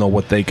I don't know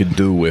what they could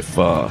do if,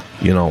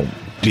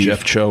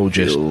 Jeff Cho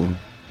just... Do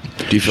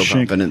you feel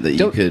confident that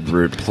you could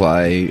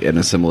reply in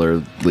a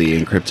similarly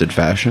encrypted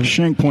fashion?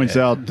 Shank points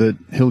out that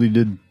Hildy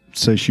did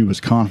say she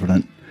was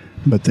confident,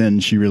 but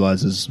then she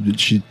realizes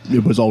that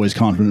it was always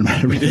confident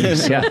about everything.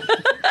 So.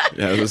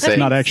 Yeah, I was saying,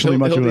 not actually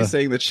much of a...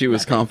 saying that she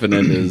was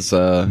confident is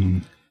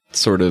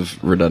sort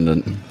of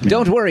redundant.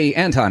 Don't worry,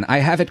 Anton, I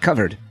have it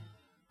covered.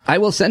 I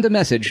will send a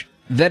message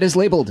that is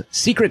labeled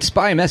Secret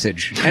Spy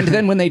Message, and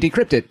then when they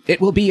decrypt it,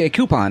 it will be a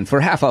coupon for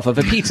half off of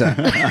a pizza.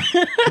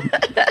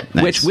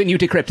 Nice. Which, when you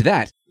decrypt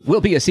that, will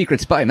be a Secret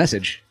Spy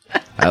Message.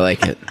 I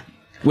like it.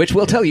 Which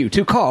will tell you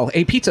to call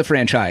a pizza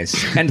franchise,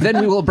 and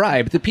then we will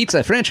bribe the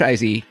pizza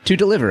franchisee to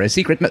deliver a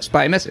secret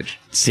spy message.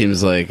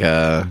 Seems like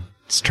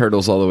it's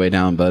turtles all the way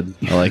down, bud.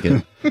 I like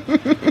it.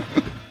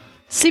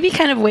 CB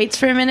kind of waits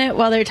for a minute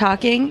while they're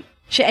talking,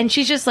 and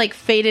she's just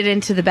faded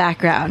into the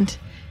background.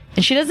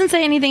 And she doesn't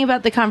say anything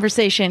about the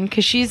conversation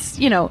because she's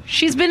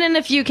been in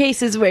a few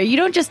cases where you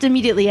don't just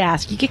immediately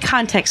ask. You get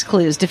context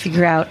clues to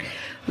figure out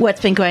what's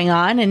been going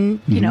on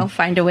and,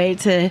 find a way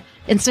to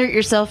insert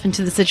yourself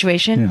into the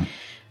situation. Yeah.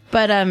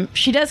 But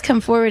she does come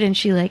forward and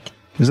she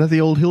Is that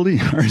the old Hildy?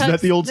 Or is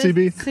that the old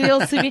CB? It's the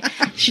old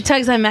CB. She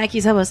tugs on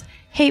Mackie's elbows.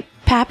 Hey,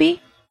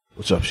 Pappy?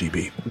 What's up,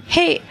 CB?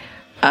 Hey,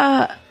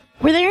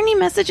 were there any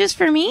messages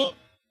for me?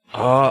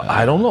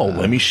 I don't know.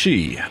 Let me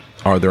see.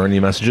 Are there any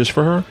messages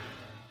for her?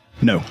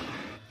 No.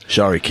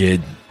 Sorry,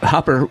 kid.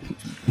 Hopper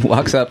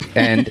walks up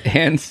and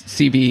hands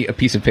CB a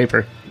piece of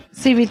paper.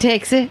 CB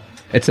takes it.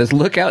 It says,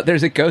 "Look out,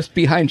 there's a ghost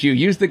behind you.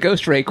 Use the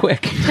ghost ray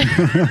quick."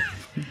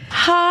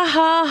 Ha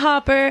ha,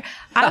 Hopper.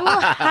 I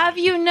will have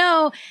you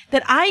know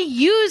that I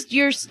used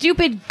your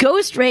stupid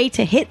ghost ray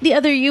to hit the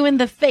other you in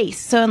the face.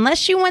 So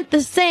unless you want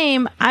the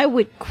same, I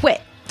would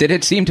quit. Did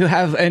it seem to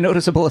have a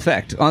noticeable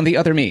effect on the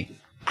other me?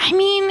 I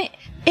mean,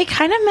 it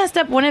kind of messed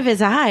up one of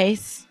his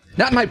eyes.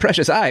 Not my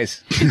precious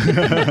eyes.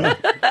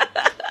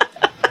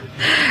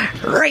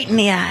 right in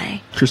the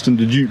eye. Kristen,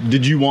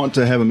 did you want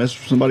to have a message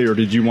from somebody, or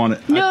did you want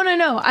it? No.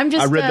 I'm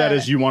just. I read that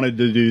as you wanted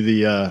to do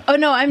the. Oh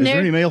no, Is there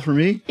any mail for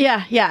me?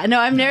 Yeah. No,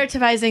 I'm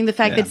narrativizing the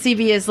fact that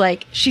CB is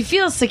like, she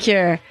feels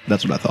secure.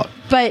 That's what I thought.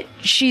 But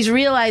she's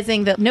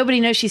realizing that nobody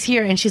knows she's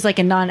here, and she's like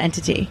a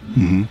non-entity.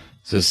 Mm-hmm.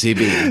 So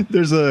CB,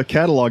 there's a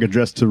catalog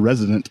addressed to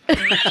resident.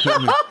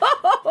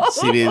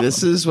 CB,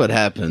 this is what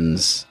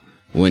happens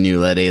when you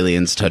let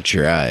aliens touch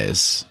your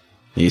eyes.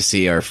 You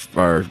see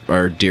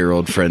our dear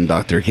old friend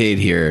Dr. Kate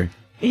here.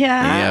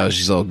 Yeah. Yeah,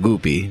 she's all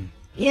goopy.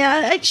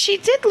 Yeah, she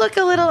did look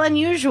a little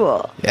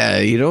unusual. Yeah,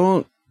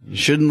 you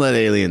shouldn't let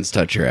aliens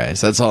touch your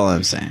eyes. That's all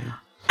I'm saying.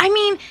 I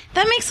mean,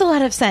 that makes a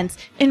lot of sense.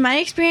 In my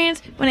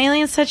experience, when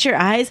aliens touch your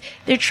eyes,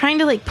 they're trying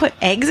to, like, put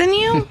eggs in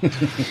you.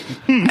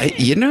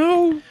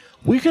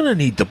 We're going to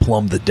need to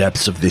plumb the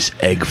depths of this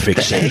egg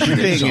fixation.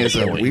 The egg thing is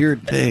a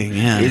weird thing,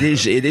 yeah. It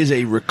is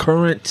a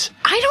recurrent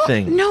I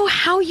don't know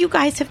how you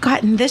guys have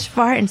gotten this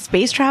far in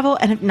space travel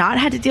and have not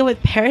had to deal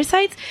with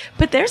parasites,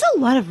 but there's a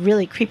lot of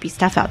really creepy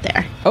stuff out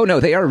there. Oh, no,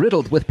 they are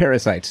riddled with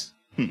parasites.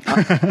 See, it's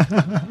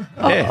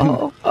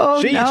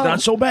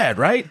not so bad,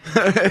 right?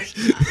 They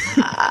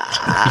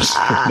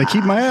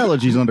keep my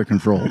allergies under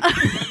control.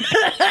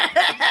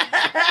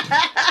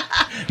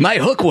 My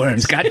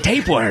hookworms got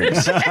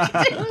tapeworms.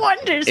 Did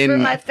wonders for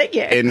my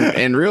figure.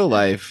 In real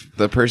life,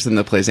 the person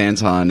that plays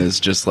Anton is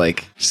just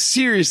like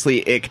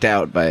seriously icked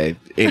out by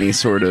any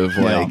sort of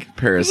like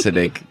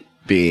parasitic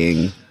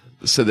being.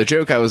 So the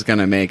joke I was going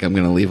to make, I'm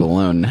going to leave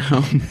alone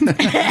now.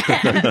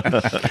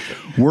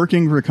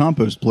 Working for a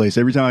compost place,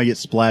 every time I get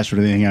splashed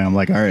with anything, I'm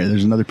like, all right,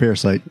 there's another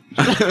parasite.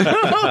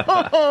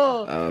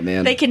 Oh,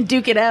 man. They can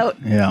duke it out.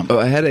 Yeah. Oh,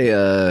 I had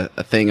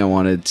a thing I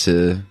wanted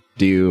to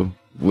do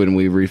when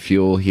we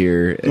refuel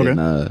here in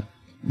the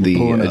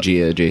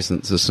Aegea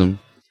adjacent system.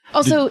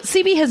 Also,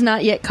 CB has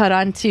not yet caught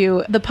on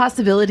to the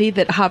possibility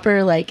that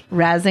Hopper, like,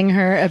 razzing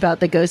her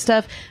about the ghost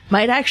stuff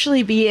might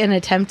actually be an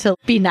attempt to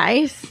be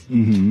nice.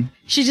 Mm-hmm.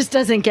 She just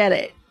doesn't get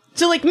it.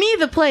 So, like, me,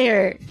 the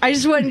player, I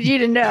just wanted you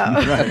to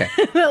know.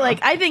 Like,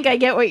 I think I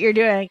get what you're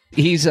doing.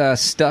 He's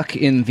stuck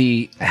in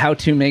the how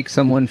to make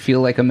someone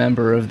feel like a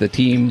member of the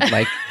team,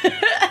 like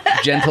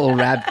gentle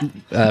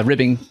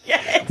ribbing.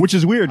 Yes. Which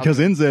is weird, because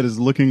NZ is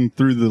looking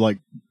through the, like,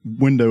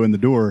 window in the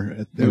door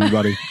at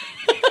everybody.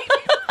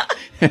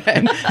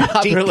 And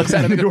Hopper looks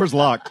at him. The door's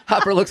locked.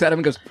 Hopper looks at him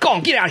and goes, "Go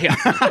on, get out here."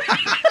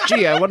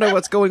 Gee, I wonder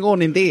what's going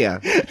on in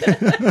there.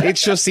 It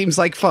just seems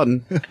like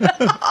fun.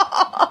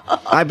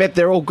 I bet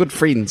they're all good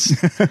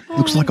friends.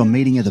 Looks like a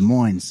meeting of the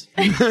minds.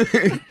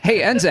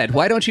 Hey, NZ,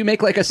 why don't you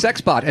make like a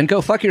sex bot and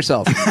go fuck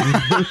yourself?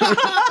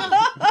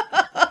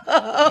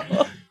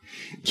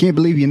 Can't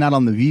believe you're not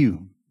on The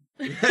View.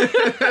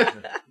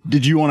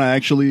 Did you want to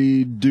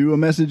actually do a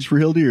message for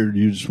Hildy,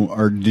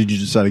 or did you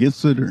decide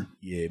against it? Or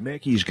yeah,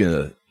 Mackey's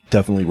gonna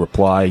definitely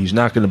reply. He's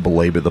not going to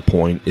belabor the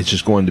point. It's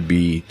just going to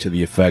be to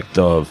the effect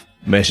of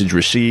message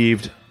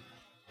received,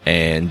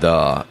 and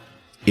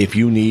if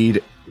you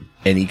need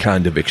any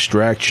kind of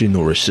extraction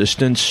or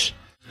assistance,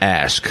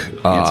 ask.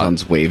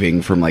 Anton's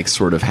waving from like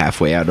sort of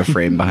halfway out of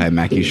frame behind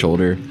Mackey's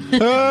shoulder.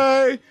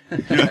 Hey!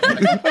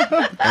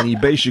 And he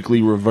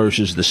basically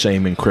reverses the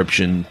same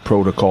encryption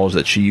protocols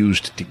that she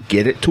used to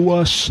get it to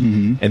us,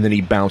 and then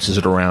he bounces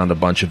it around a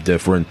bunch of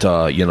different,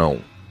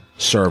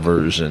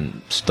 servers and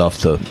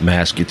stuff to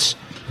mask its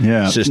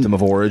system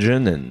of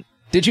origin. And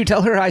did you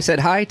tell her I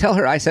said hi? Tell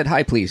her I said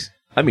hi, please.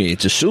 I mean,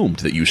 it's assumed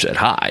that you said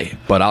hi,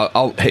 but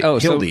I'll hey,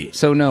 Hildy.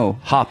 So no.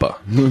 Hopper.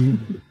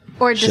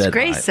 Or does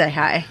Grace say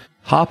hi?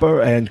 Hopper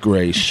and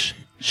Grace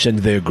send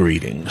their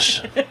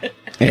greetings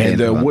and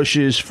their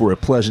wishes for a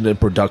pleasant and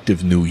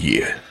productive new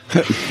year.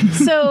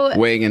 So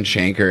Wing and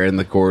Shanker in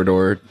the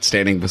corridor,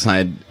 standing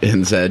beside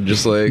NZ,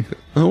 just like,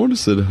 I want to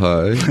say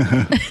hi.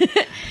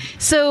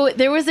 So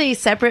there was a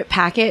separate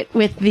packet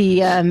with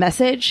the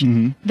message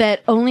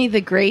that only the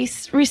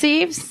Grace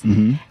receives,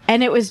 and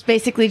it was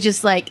basically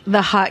just like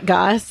the hot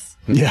goss.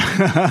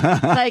 Yeah.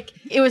 Like,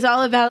 it was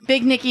all about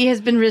Big Nicky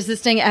has been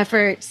resisting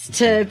efforts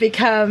to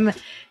become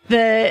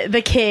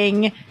the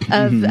king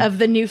of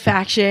the new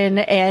faction,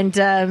 and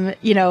oh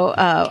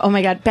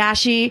my god,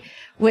 Bashy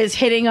was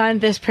hitting on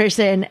this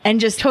person, and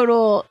just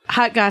total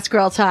hot goss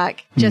girl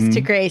talk just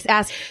to Grace.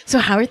 Ask, so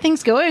how are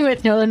things going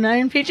with Nolan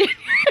RPG?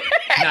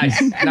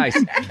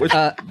 Nice. Which,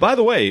 by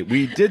the way,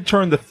 we did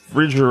turn the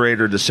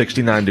refrigerator to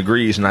 69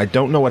 degrees, and I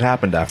don't know what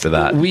happened after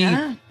that.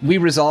 We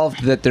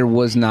resolved that there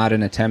was not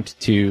an attempt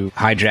to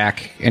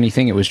hijack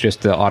anything. It was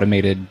just the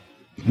automated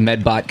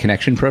Medbot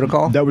connection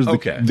protocol. That was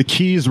the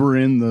keys were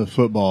in the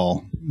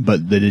football,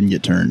 but they didn't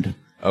get turned.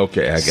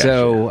 Okay, I got you.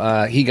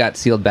 So he got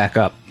sealed back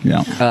up.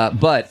 Yeah.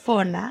 But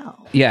for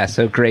now. Yeah,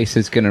 so Grace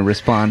is going to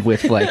respond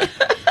with like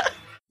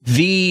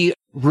the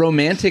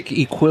romantic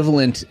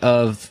equivalent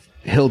of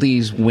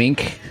Hildy's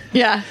wink.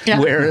 Yeah.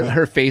 Where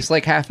her face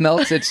like half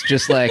melts. It's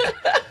just like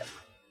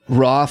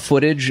raw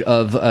footage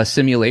of a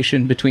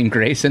simulation between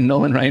Grace and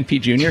Nolan Ryan P.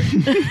 Jr.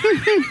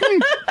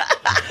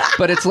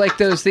 But it's like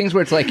those things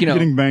where it's like,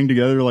 getting banged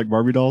together like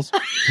Barbie dolls.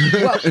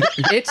 Well,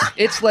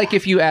 it's like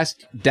if you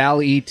asked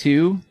DALL-E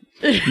 2,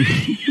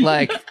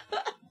 like,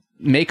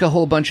 make a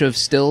whole bunch of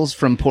stills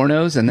from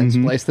pornos and then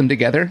splice them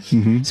together.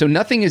 So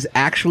nothing is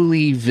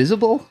actually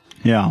visible.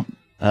 Yeah.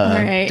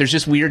 Right. There's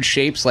just weird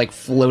shapes like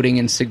floating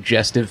in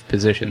suggestive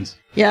positions.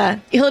 Yeah.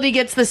 Hildy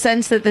gets the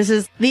sense that this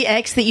is the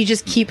ex that you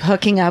just keep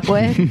hooking up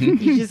with.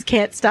 You just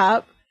can't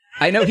stop.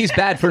 I know he's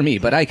bad for me,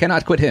 but I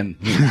cannot quit him.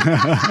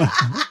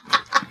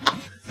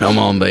 Come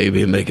on,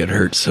 baby, make it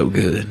hurt so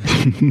good.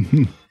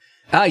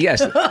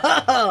 Yes.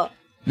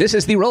 This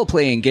is the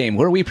role-playing game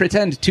where we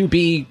pretend to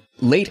be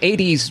late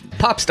 80s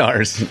pop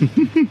stars.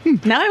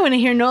 Now I want to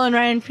hear Nolan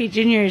Ryan P.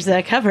 Jr.'s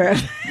cover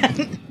of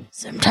that.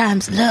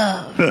 Sometimes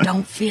love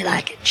don't feel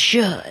like it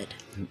should.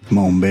 Come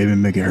on, baby,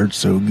 make it hurt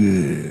so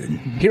good.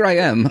 Here I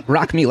am,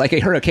 rock me like a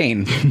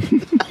hurricane.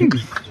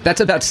 That's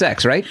about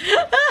sex, right?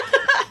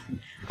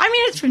 I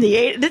mean, it's from the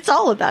 80s. It's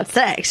all about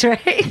sex,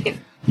 right?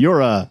 You're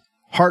a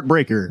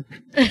heartbreaker.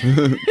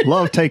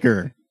 Love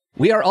taker.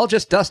 We are all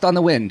just dust on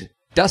the wind.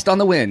 Dust on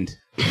the wind.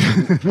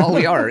 All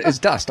we are is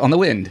dust on the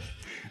wind.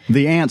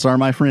 The ants are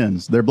my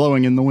friends. They're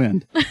blowing in the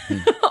wind.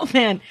 Oh,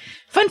 man.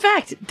 Fun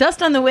fact,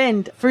 Dust on the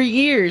Wind, for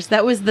years,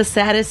 that was the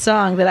saddest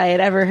song that I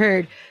had ever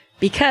heard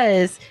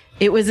because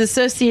it was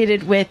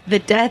associated with the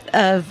death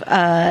of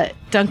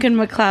Duncan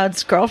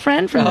MacLeod's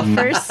girlfriend from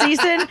the first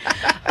season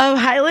of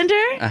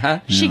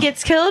Highlander. She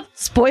gets killed.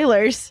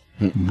 Spoilers.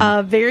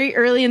 Very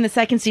early in the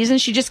second season,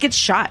 she just gets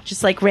shot,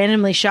 just like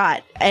randomly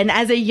shot. And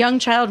as a young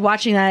child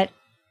watching that,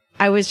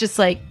 I was just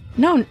like,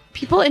 no,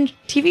 people in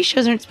TV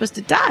shows aren't supposed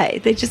to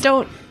die. They just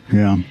don't.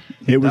 Yeah.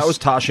 That was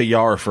Tasha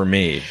Yar for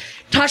me.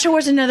 Tasha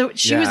was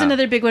was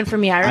another big one for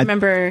me. I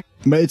remember.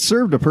 But it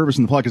served a purpose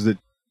in the plot because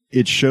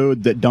it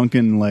showed that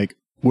Duncan, like,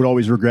 would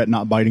always regret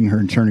not biting her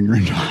and turning her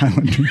into a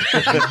Highlander.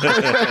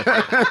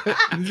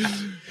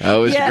 I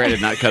always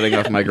regretted not cutting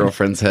off my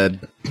girlfriend's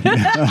head.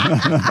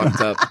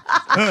 Fucked up.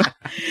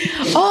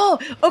 Oh,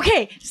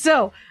 okay.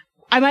 So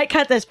I might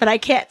cut this, but I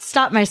can't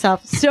stop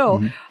myself.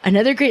 So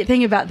another great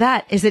thing about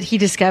that is that he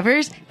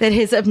discovers that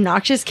his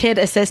obnoxious kid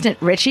assistant,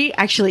 Richie,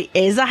 actually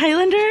is a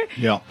Highlander.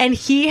 Yeah. And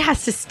he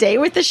has to stay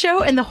with the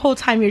show. And the whole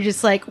time you're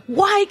just like,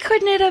 why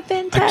couldn't it have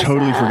been Tessa? I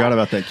totally forgot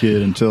about that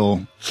kid until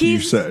you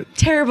He's said.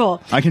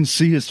 terrible. I can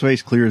see his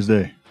face clear as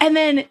day. And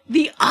then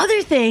the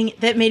other thing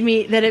that made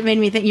me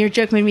think, your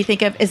joke made me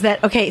think of is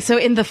that, okay, so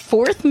in the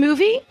fourth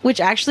movie, which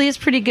actually is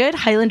pretty good,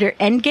 Highlander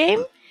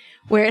Endgame,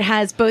 where it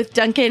has both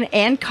Duncan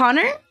and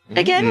Connor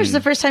again, which is the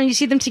first time you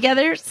see them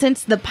together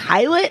since the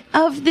pilot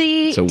of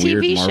the It's a TV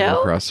weird Marvel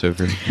show.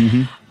 crossover.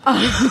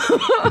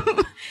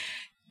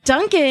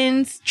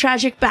 Duncan's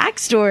tragic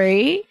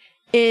backstory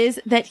is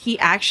that he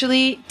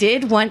actually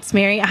did once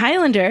marry a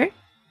Highlander,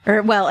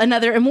 or, well,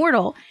 another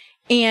immortal.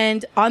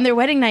 And on their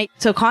wedding night,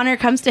 so Connor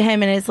comes to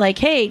him and is like,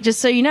 hey, just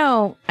so you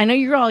know, I know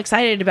you're all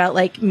excited about,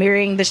 like,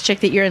 marrying this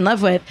chick that you're in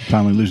love with.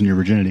 Finally losing your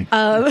virginity.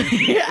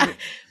 Yeah.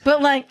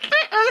 But, like,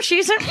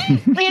 she's, and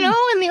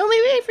the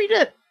only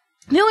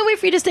way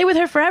for you to stay with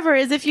her forever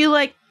is if you,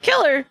 like,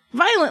 kill her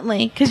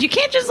violently. Because you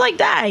can't just, like,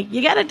 die.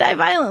 You gotta die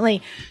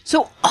violently.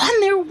 So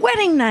on their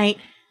wedding night,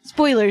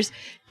 spoilers,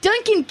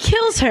 Duncan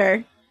kills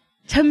her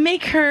to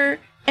make her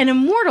an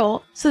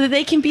immortal so that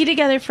they can be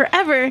together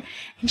forever.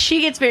 And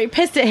she gets very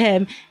pissed at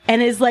him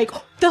and is like,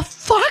 the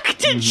fuck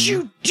did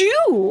you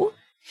do?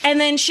 And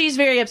then she's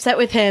very upset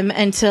with him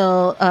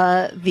until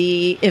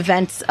the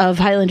events of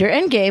Highlander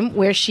Endgame,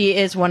 where she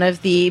is one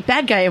of the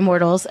bad guy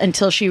immortals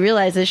until she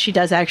realizes she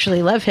does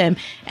actually love him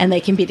and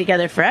they can be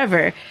together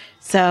forever.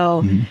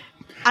 So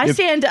I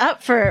stand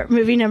up for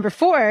movie number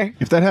 4.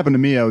 If that happened to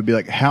me, I would be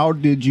like, how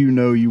did you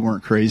know you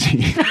weren't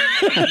crazy?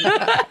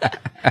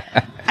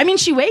 I mean,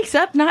 she wakes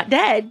up not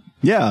dead.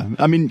 Yeah.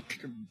 I mean,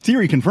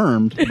 theory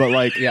confirmed, but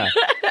like,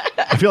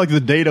 I feel like the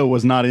data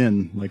was not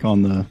in, like,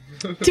 on the...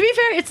 To be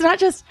fair, it's not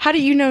just how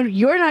do you know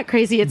you're not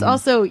crazy. It's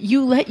also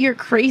you let your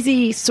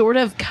crazy sort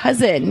of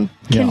cousin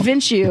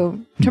convince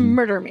you to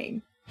murder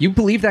me. You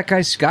believe that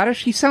guy's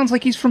Scottish? He sounds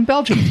like he's from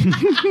Belgium.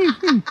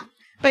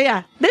 But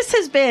yeah, this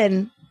has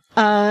been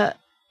Hot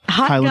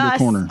Highlander Goss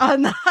Corner.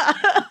 on the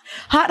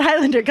Hot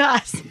Highlander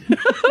Goss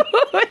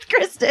with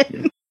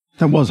Kristen.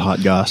 That was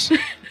hot goss.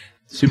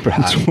 Super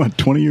hot. It's what,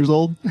 20 years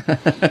old?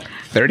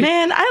 30?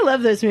 Man, I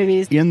love those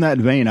movies. In that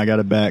vein, I got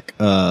to back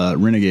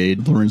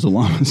Renegade, Lorenzo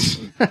Lamas.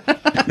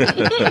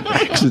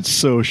 Because it's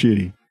so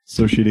shitty.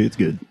 So shitty, it's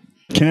good.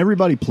 Can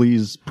everybody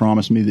please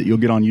promise me that you'll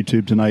get on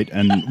YouTube tonight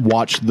and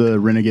watch the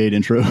Renegade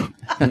intro?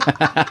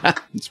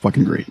 It's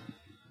fucking great.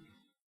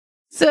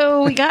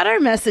 So we got our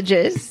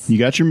messages. You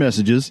got your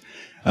messages.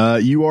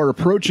 You are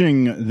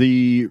approaching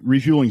the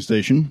refueling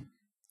station.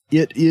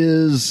 It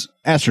is,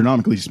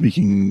 astronomically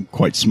speaking,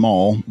 quite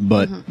small,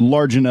 but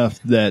large enough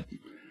that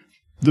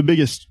the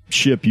biggest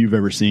ship you've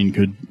ever seen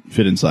could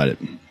fit inside it.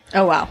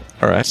 Oh, wow.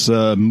 All right. It's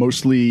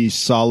mostly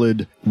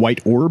solid white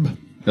orb,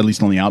 at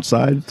least on the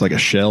outside. It's like a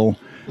shell.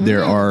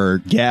 There are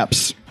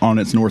gaps on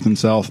its north and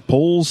south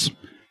poles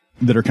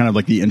that are kind of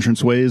like the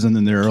entranceways, and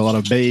then there are a lot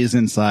of bays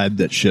inside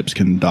that ships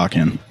can dock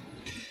in.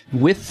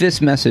 With this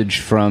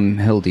message from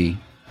Hildy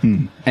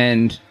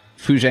and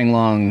Fu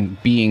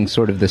Zhanglong being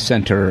sort of the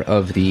center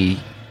of the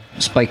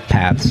spike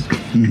paths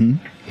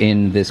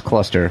in this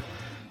cluster,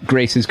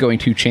 Grace is going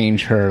to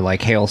change her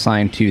like hail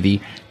sign to the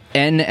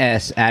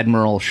NS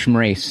Admiral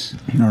Schmrace.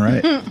 All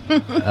right.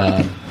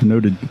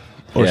 Noted.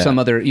 Or some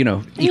other,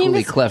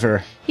 equally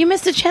clever. You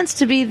missed a chance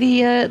to be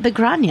the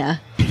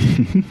Grania.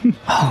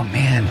 Oh,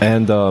 man.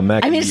 And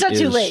Mackie it's not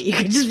too late. You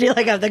could just be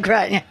like, I'm the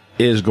Grania.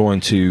 Is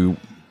going to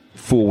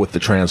fool with the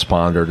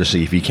transponder to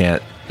see if he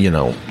can't,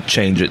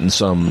 change it in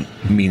some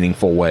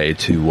meaningful way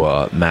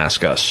to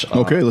mask us.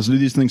 Okay, let's do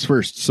these things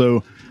first.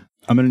 So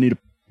I'm going to need a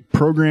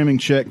programming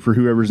check for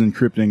whoever's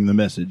encrypting the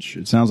message.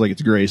 It sounds like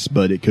it's Grace,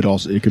 but it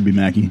could be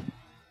Mackie.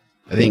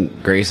 I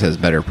think Grace has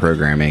better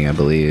programming, I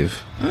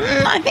believe.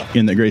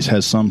 In that Grace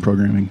has some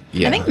programming.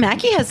 Yeah. I think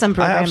Mackie has some I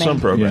programming. have some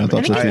programming. Yeah, I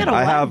thought so too.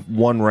 I have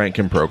 1 rank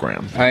in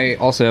program. I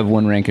also have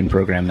 1 rank in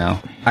program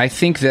now. I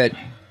think that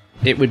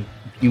it would...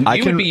 You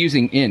would be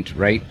using int,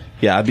 right?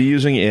 Yeah, I'd be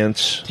using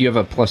int. Do you have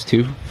a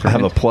 +2? I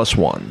have a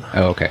 +1.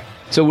 Oh, okay.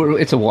 So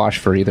it's a wash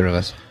for either of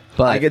us.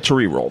 But I get to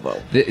reroll,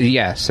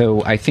 though.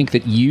 So I think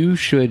that you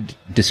should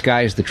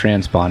disguise the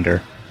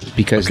transponder,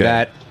 because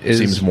that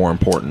seems more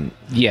important.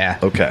 Yeah.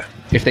 Okay.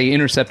 If they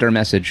intercept our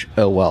message,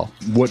 oh well.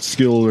 What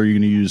skill are you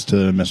going to use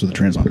to mess with the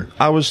transponder?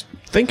 I was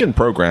thinking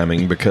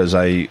programming, because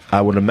I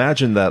would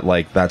imagine that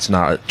that's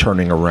not a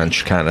turning a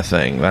wrench kind of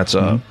thing. That's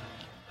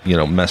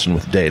messing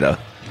with data.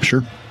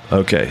 Sure.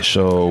 Okay,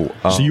 so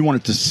you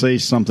want it to say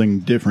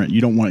something different.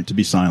 You don't want it to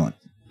be silent.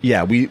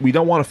 Yeah, we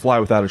don't want to fly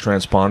without a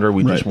transponder.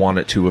 We just want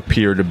it to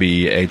appear to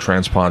be a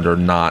transponder,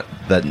 not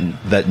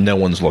that no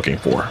one's looking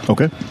for.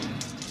 Okay.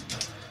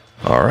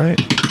 All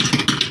right.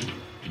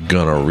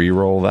 Gonna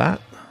re-roll that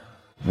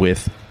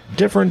with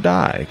different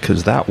die,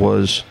 because that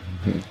was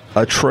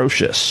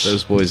atrocious.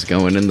 Those boys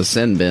going in the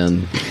sin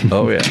bin.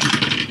 Oh, yeah.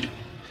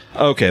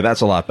 Okay,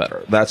 that's a lot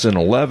better. That's an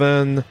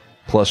 11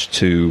 plus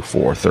 2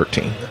 for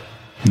 13.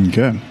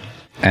 Okay.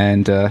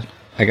 And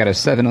I got a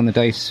 7 on the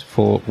dice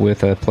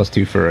with a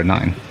 +2 for a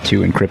 9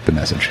 to encrypt the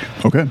message.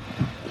 Okay.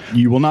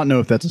 You will not know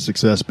if that's a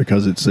success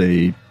because it's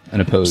an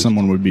opposed.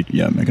 Someone would be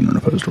making an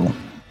opposed roll.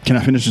 Can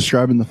I finish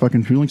describing the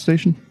fucking fueling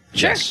station?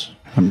 Yes.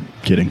 I'm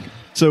kidding.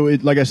 So,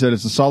 like I said,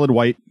 it's a solid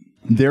white.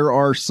 There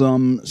are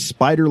some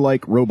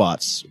spider-like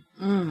robots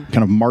kind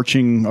of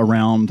marching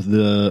around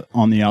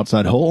on the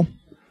outside hull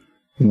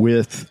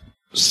with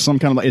some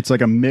kind of it's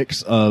like a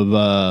mix of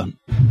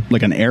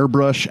like an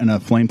airbrush and a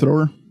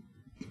flamethrower.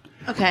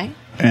 Okay.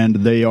 And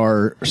they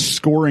are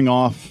scoring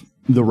off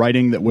the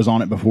writing that was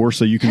on it before,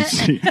 so you can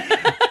see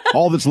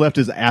all that's left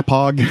is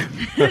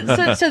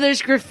APOG. so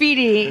there's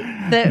graffiti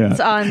that's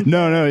on.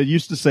 No, it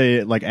used to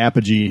say like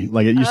Apogee,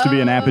 like it used to be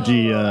an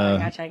Apogee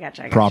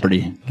gotcha.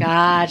 property.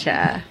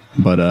 Gotcha.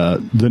 But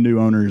the new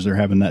owners are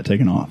having that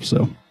taken off.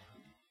 So,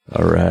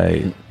 all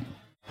right,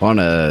 I want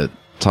to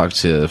talk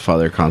to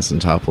Father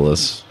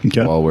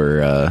Constantopoulos while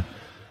we're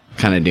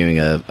kind of doing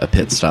a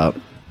pit stop.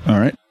 All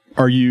right,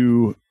 are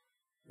you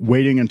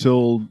waiting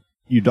until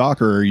you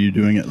dock, or are you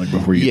doing it like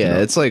before you? Yeah,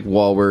 it's like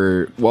while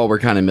we're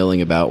kind of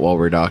milling about while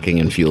we're docking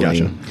and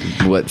fueling.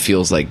 What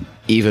feels like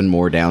even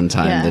more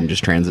downtime than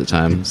just transit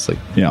time. It's like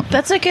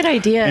that's a good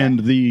idea. And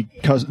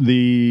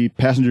the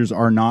passengers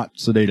are not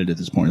sedated at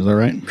this point. Is that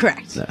right?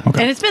 Correct.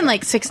 Okay. And it's been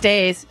like 6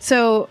 days.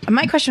 So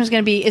my question was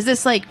going to be: is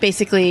this like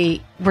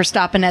basically we're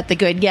stopping at the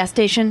good gas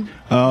station,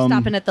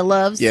 stopping at the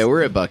Loves? Yeah,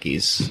 we're at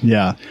Buc-ee's.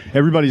 Yeah,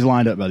 everybody's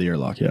lined up by the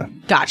airlock. Yeah.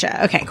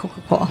 Gotcha. Okay. Cool.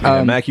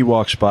 Mackie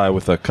walks by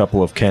with a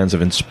couple of cans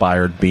of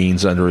inspired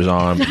beans under his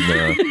arm.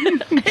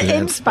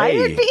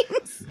 Inspired beans.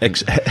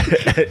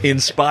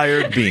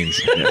 Inspired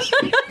beans. Yes.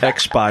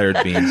 Expired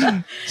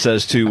beans.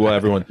 Says to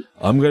everyone,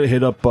 I'm going to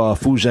hit up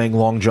Fuzhang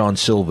Long John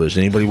Silver's.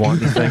 Anybody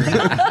want anything?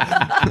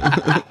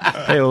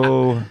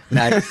 Hey-oh.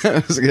 Nice.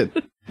 That was good.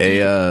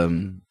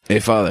 Hey,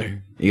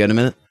 Father, you got a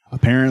minute?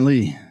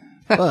 Apparently.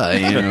 Well,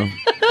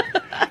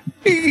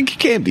 you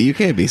can't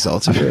be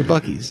salty. We're at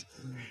Buc-ee's.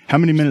 How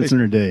many minutes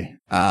in a day?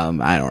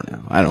 I don't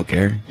know. I don't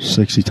care.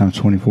 60 times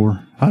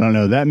 24. I don't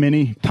know. That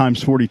many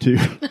times 42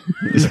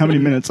 is how many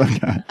minutes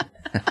I've got.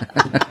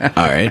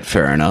 All right,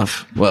 fair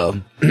enough.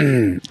 Well,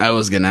 I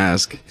was gonna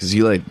ask because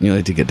you like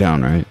to get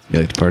down, right? You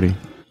like to party?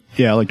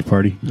 Yeah, I like to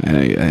party. I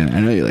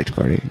know you like to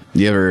party.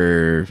 You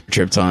ever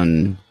tripped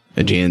on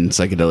Aegean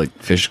psychedelic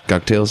fish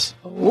cocktails?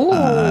 Ooh.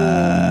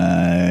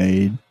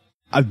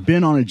 I've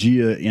been on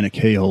Aegea in a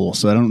K-hole,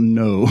 so I don't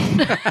know.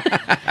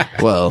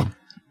 Well,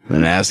 I'm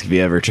gonna ask if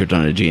you ever tripped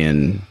on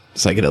Aegean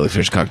psychedelic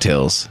fish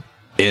cocktails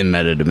in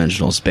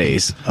metadimensional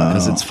space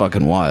because it's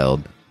fucking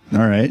wild.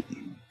 All right.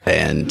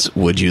 And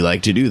would you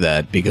like to do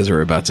that because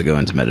we're about to go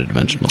into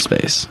metadimensional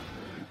space?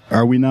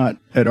 Are we not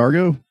at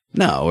Argo?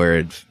 No, we're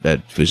at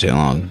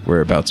Fuzhang.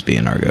 We're about to be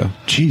in Argo.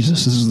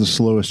 Jesus, this is the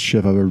slowest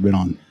ship I've ever been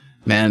on.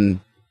 Man,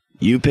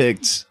 you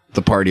picked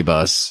the party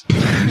bus.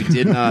 You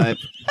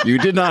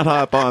did not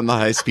hop on the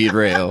high-speed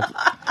rail.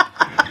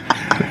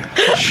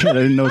 Shit, I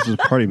didn't know this was a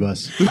party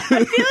bus.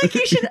 I feel like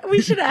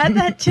we should add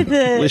that to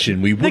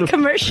the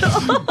commercial.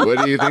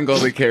 What do you think all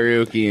the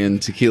karaoke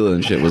and tequila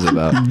and shit was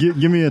about?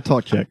 Give me a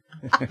talk check.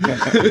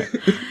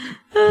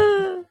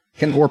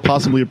 Or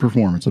possibly a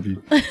performance of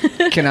you.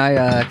 Can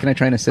I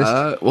try and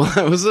assist? Well,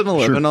 I was an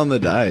 11 on the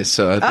dice,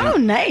 so I think... Oh,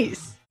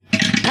 nice.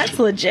 That's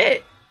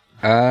legit.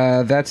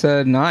 That's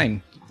a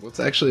 9. What's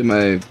actually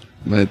my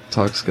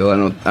talk skill? I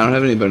don't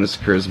have any bonus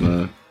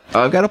charisma.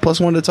 Oh, I've got a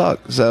 +1 to talk,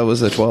 so that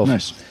was a 12.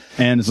 Nice.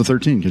 And it's a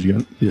 13 because you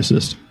got the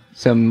assist.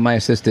 So my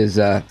assist is,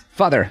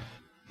 Father,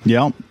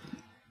 Yeah.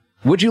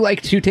 would you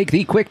like to take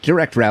the quick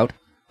direct route,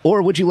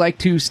 or would you like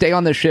to stay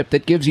on the ship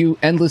that gives you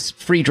endless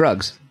free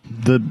drugs?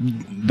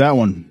 That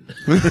one.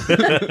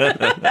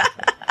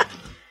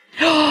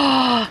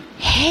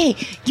 Hey,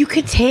 you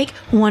could take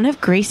one of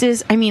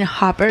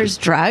Hopper's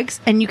drugs,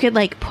 and you could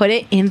like put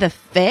it in the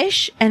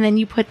fish, and then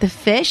you put the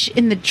fish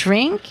in the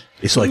drink.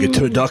 It's like a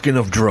turducken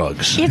of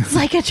drugs. It's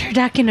like a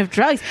turducken of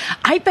drugs.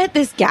 I bet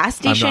this gas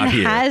station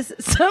has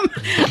some.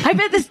 I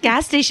bet this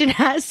gas station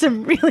has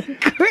some really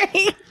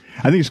great.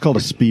 I think it's called a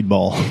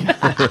speedball.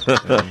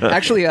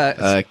 Actually,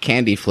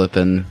 candy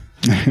flipping.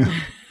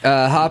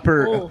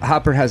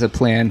 Hopper has a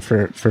plan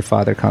for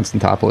Father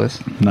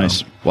Constantopoulos.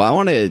 Nice. Well, I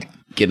want to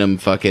get him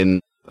fucking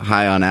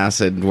high on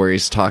acid where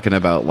he's talking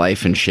about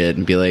life and shit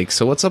and be like,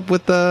 so what's up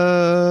with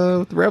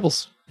the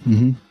rebels?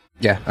 Mm-hmm.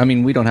 Yeah, I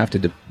mean, we don't have to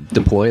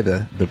deploy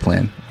the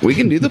plan. We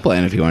can do the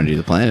plan if you want to do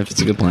the plan, if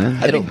it's a good plan.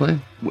 I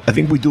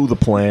think we do the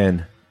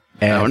plan.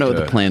 I don't know what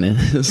the plan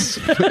is.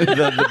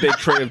 the big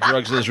tray of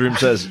drugs in his room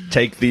says,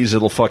 take these,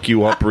 it'll fuck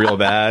you up real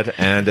bad.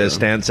 And as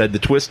Stan said, the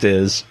twist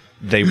is,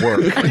 they work.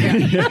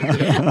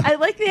 I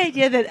like the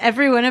idea that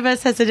every one of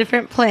us has a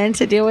different plan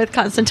to deal with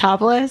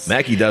Constantopoulos.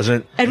 Mackie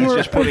doesn't. And He's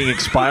just putting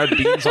expired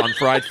beans on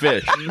fried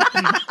fish.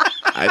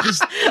 I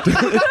just...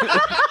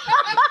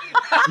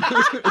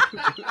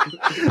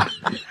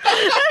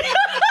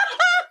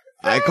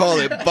 I call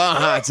it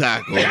Baja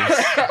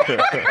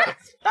tacos.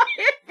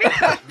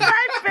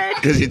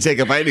 Because you take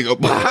a bite and you go,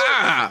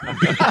 Baja!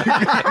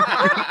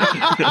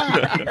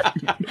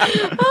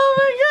 Oh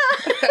my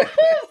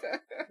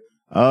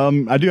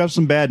god. I do have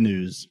some bad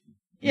news.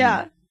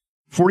 Yeah.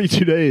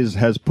 42 days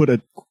has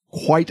put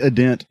quite a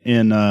dent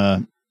in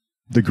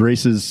the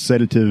Grace's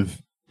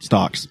sedative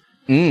stocks.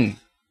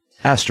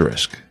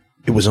 Asterisk.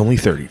 It was only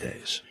 30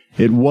 days.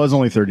 It was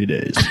only 30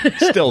 days.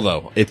 Still,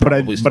 though. But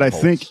I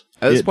think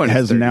it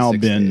has now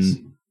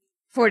been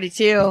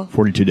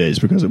 42 days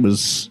because it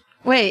was...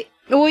 Wait.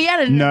 Well,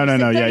 yeah. No.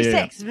 36.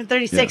 Yeah. It's been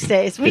 36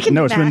 days. We can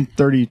it's been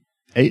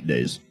 38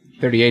 days.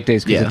 38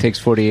 days because it takes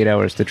 48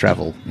 hours to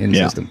travel in the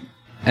system.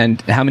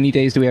 And how many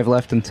days do we have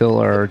left until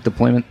our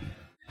deployment?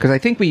 Because I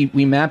think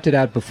we mapped it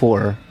out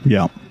before.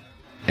 Yeah.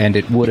 And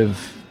it would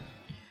have...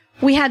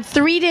 We had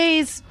 3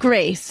 days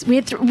grace. We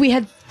had 3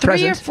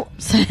 Present. or 4.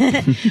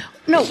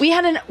 No, we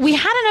had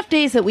enough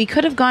days that we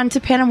could have gone to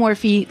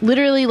Panamorphy,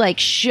 literally like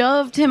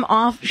shoved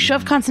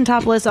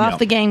Constantopoulos off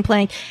the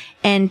gangplank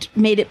and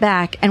made it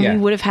back, and we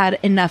would have had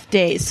enough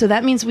days. So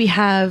that means we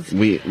have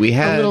we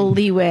had a little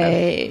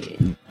leeway.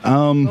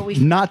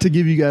 Not to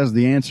give you guys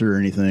the answer or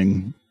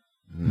anything,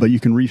 but you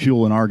can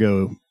refuel an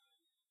Argo.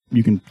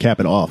 You can cap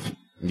it off.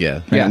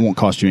 Yeah. And it won't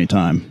cost you any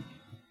time.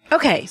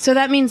 Okay, so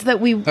that means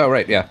that we... Oh,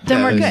 right, yeah.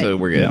 Then we're good. So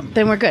we're good. Yeah.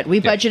 Then we're good.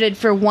 We budgeted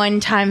for one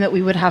time that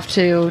we would have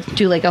to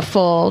do like a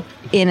full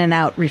in and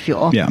out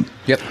refuel. Yeah.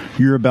 Yep.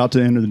 You're about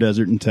to enter the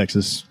desert in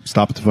Texas.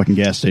 Stop at the fucking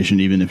gas station,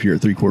 even if you're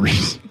at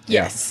 3/4.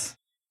 Yes.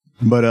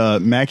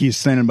 But Mackie's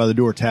standing by the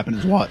door tapping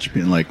his watch,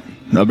 being like,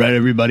 I'll bet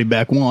everybody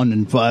back one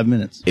in 5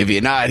 minutes. If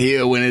you're not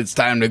here when it's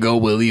time to go,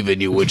 we're leaving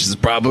you, which is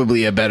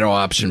probably a better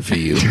option for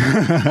you.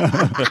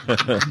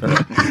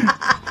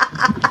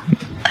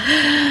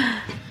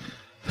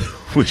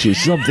 Which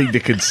is something to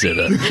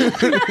consider.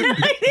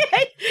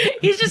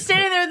 He's just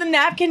standing there with a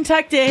napkin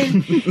tucked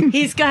in.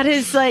 He's got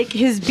his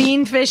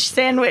beanfish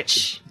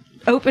sandwich,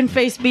 open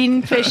faced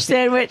beanfish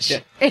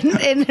sandwich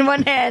in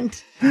one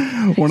hand.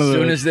 As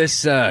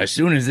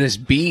soon as this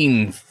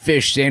bean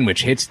fish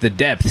sandwich hits the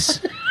depths,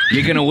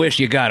 you're gonna wish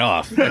you got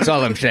off. That's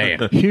all I'm saying.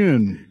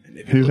 Hyun,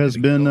 who has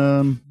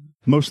been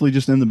mostly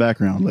just in the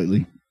background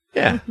lately.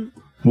 Yeah.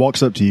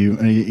 Walks up to you,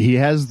 and he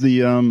has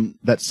the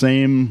that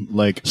same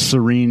like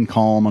serene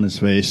calm on his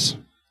face,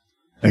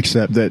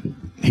 except that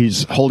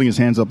he's holding his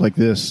hands up like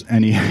this,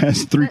 and he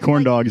has 3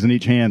 corn dogs in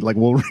each hand, like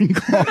Wolverine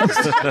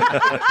claws.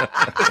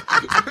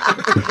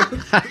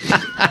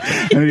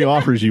 And he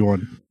offers you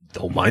one.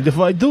 Don't mind if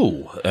I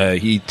do.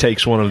 He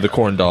takes one of the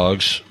corn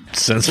dogs,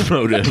 sense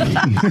motive.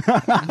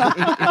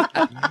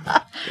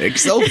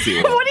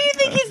 Excelsior. What do you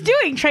think he's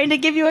doing? Trying to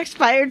give you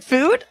expired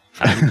food?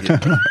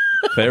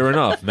 Fair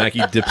enough.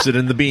 Mackie dips it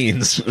in the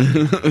beans.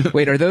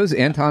 Wait, are those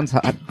Anton's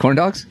hot corn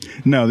dogs?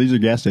 No, these are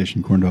gas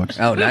station corn dogs.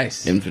 Oh,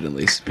 nice.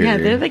 Infinitely superior. Yeah,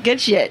 they're the good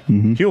shit.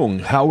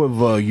 Hyung, how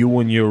have you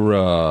and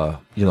your,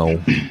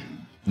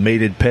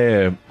 mated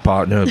pair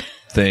partner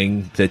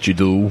thing that you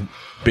do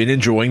been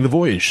enjoying the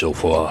voyage so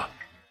far?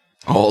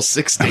 All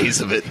 6 days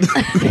of it.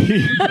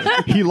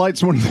 He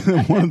lights one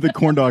of the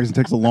corn dogs and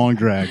takes a long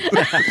drag.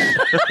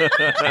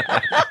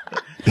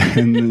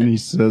 And then he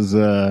says,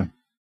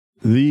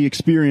 the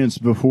experience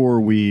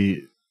before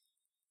we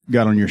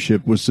got on your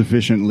ship was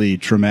sufficiently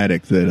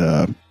traumatic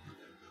that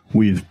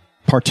we've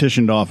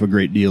partitioned off a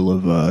great deal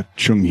of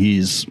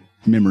Chung-hee's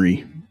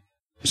memory.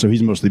 So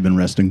he's mostly been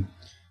resting.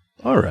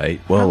 All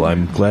right. Well,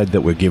 I'm glad that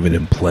we're giving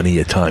him plenty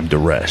of time to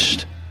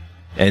rest.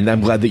 And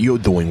I'm glad that you're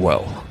doing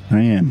well.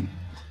 I am.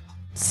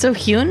 So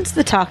Hyun's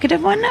the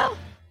talkative one now?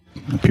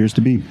 Appears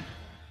to be.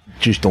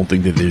 Just don't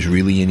think that there's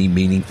really any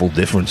meaningful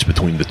difference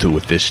between the two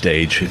at this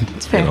stage.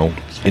 Fair. You know,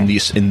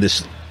 in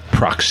this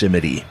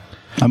proximity.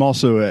 I'm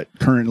also at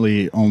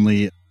currently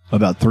only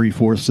about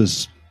 3/4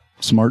 as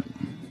smart.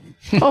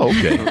 Oh,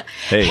 okay.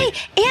 Hey. Hey,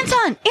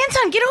 Anton,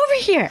 get over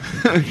here.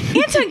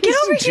 Anton, get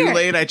over Too here.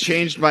 late. I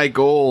changed my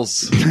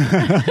goals.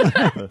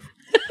 I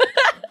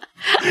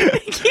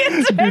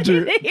can't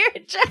ready to hear a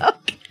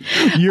joke.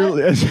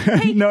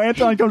 No,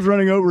 Anton comes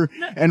running over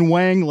and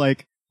Wang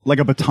like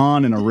a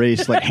baton in a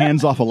race, like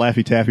hands off a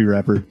Laffy Taffy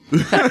wrapper.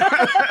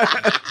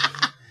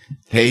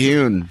 Hey,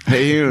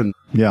 Hyun.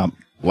 Yeah.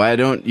 Why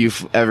don't you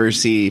ever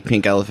see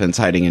pink elephants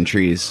hiding in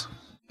trees?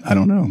 I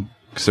don't know.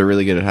 Because they're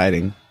really good at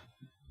hiding.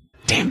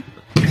 Damn.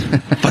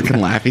 Fucking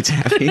Laffy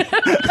Taffy.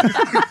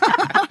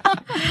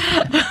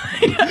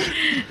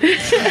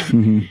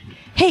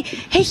 Hey,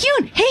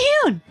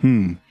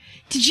 Hyun.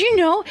 Did you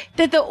know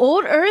that the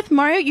old Earth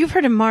Mario, you've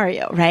heard of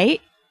Mario, right?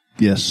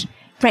 Yes.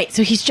 Right,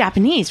 so he's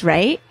Japanese,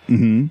 right?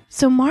 Mm-hmm.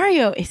 So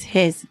Mario is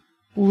his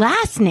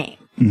last name.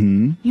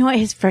 Mm-hmm. You know what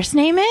his first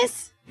name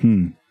is?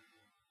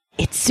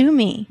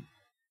 Itsumi.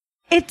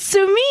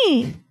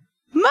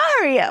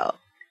 Mario.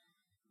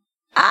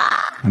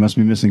 I must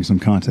be missing some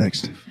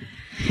context.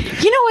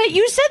 You know what?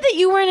 You said that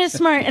you weren't as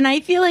smart, and I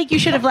feel like you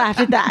should have laughed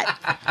at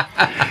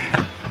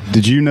that.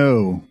 Did you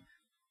know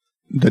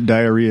that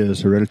diarrhea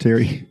is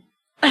hereditary?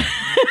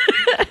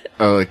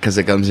 Oh, because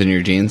it comes in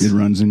your genes? It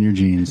runs in your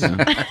genes. And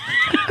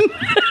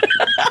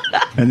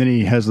then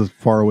he has a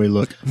faraway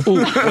look. Ooh,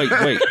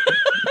 wait.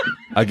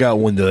 I got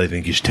one that I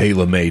think is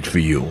tailor-made for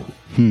you.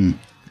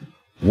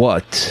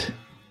 What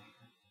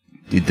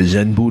did the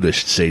Zen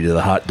Buddhist say to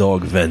the hot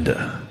dog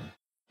vendor?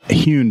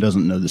 Hyun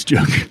doesn't know this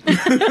joke.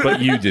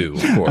 But you do,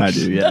 of course. I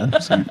do, yeah.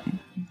 So,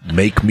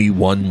 Make me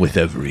one with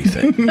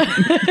everything.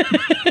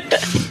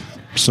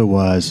 so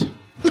wise.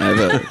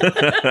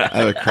 I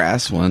have a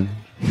crass one.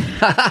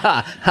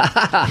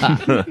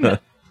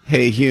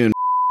 Hey, Hyun.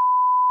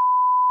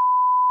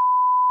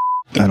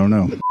 I don't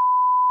know.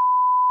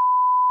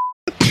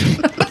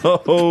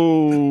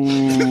 Oh.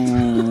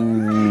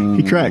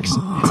 He cracks.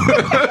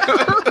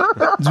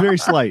 It's very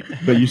slight,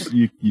 but you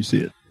see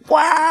it.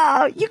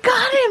 Wow, you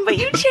got him, but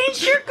you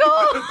changed your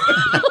goal.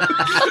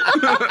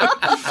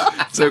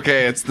 It's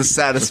okay. It's the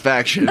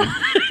satisfaction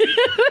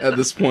at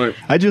this point.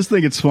 I just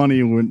think it's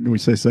funny when we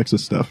say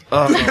sexist stuff.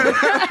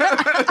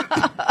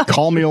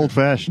 Call me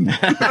old-fashioned.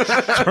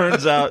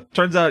 Turns out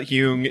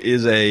Hyung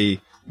is a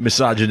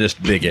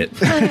misogynist bigot.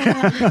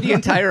 The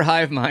entire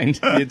hive mind.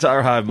 The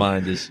entire hive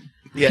mind is...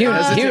 Yeah,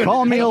 Hyun.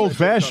 Call me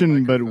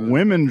old-fashioned, but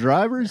women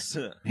drivers?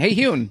 Hey,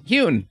 Hyun.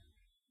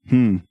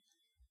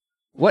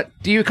 What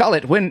do you call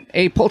it when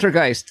a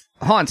poltergeist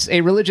haunts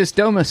a religious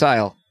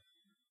domicile?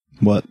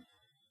 What?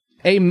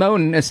 A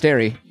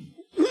monastery.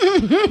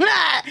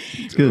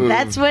 It's good.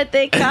 That's what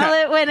they call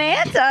it when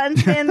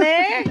Anton's in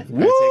there. I take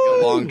a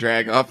long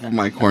drag off of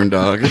my corn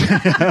dog.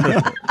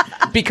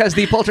 Because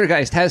the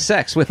poltergeist has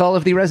sex with all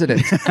of the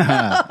residents.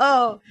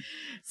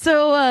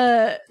 So,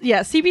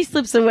 CB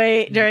slips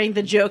away during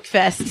the joke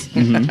fest.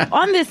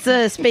 On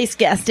this space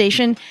gas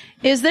station,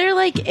 is there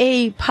like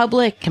a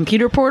public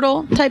computer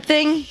portal type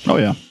thing? Oh,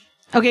 yeah.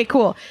 Okay,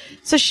 cool.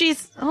 So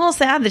she's a little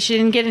sad that she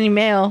didn't get any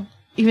mail,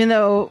 even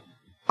though,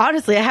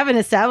 honestly, I haven't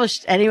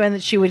established anyone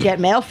that she would get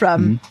mail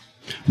from.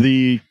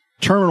 The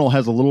terminal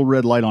has a little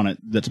red light on it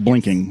that's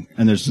blinking,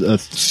 and there's a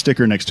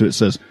sticker next to it that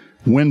says,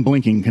 "When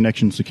blinking,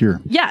 connection secure."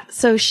 Yeah,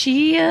 so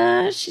she's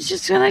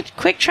just gonna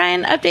quick try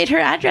and update her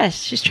address.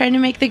 She's trying to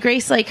make the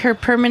Grace like her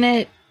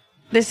permanent.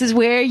 This is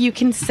where you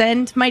can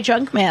send my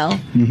junk mail.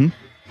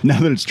 Now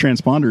that its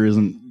transponder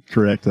isn't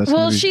correct, that's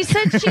Well, gonna be- she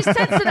said she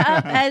sets it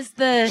up as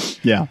the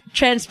yeah,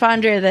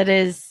 transponder that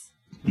is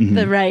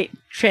the right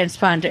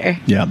transponder.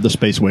 yeah, the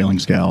space whaling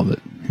scow. That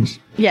is,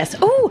 Yes.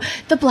 Oh,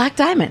 the Black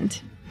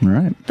Diamond. all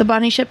right. The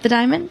Bonnie ship, the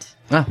Diamond,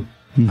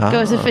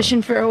 goes a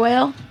fishing for a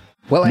whale.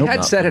 Well, Nope. I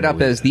had set it up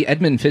as the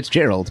Edmund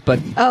Fitzgerald, but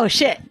Oh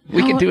shit!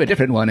 we can do a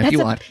different one if you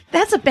want.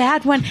 That's a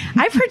bad one.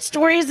 I've heard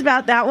stories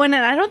about that one,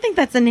 and I don't think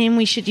that's a name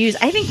we should use.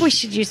 I think we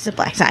should use the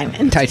Black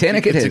Diamond.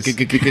 Titanic it is.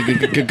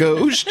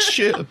 Ghost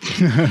ship.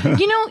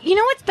 You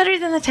know what's better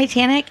than the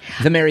Titanic?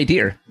 The Mary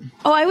Deer.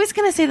 Oh, I was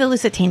gonna say the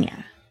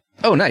Lusitania.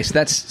 Oh, nice.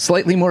 That's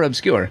slightly more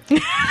obscure.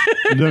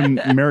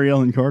 Then Mary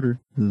Ellen Carter.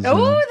 Is,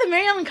 Oh, the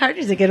Mary Ellen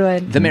Carter's a good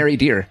one. The Mary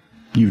Deer.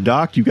 you've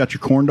docked. You've got your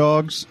corn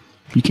dogs.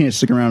 You can't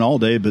stick around all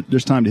day, but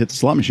there's time to hit the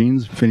slot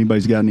machines if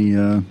anybody's got any.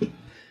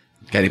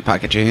 Got any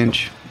pocket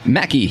change?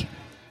 Mackie.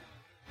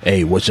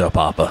 Hey, what's up,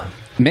 Papa?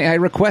 May I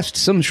request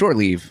some shore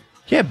leave?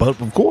 Yeah, but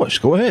of course,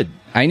 go ahead.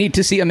 I need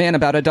to see a man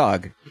about a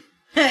dog.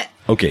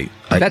 Okay.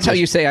 That's how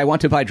you say I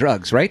want to buy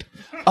drugs, right?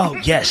 Oh,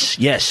 yes,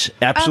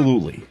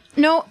 absolutely.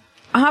 No,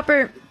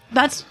 Hopper,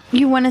 that's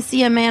you want to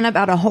see a man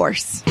about a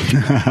horse.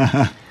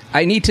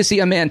 I need to see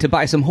a man to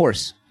buy some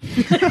horse.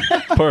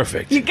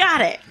 Perfect. You got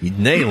it. You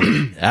nailed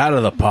it. Out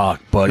of the park,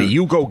 buddy.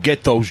 You go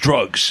get those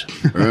drugs.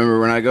 Remember,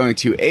 we're not going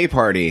to a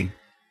party.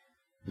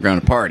 We're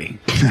going to party.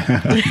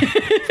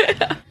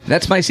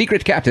 That's my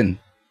secret, Captain.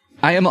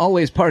 I am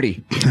always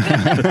party.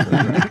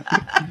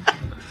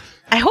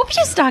 I hope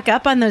you stock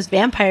up on those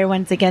vampire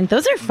ones again.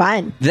 Those are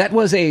fun. That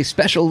was a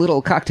special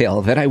little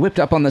cocktail that I whipped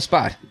up on the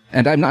spot,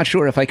 and I'm not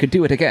sure if I could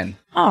do it again.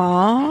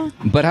 Aww.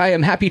 But I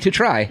am happy to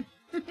try.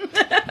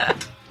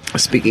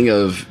 Speaking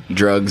of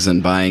drugs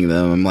and buying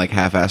them, I'm like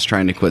half-assed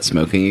trying to quit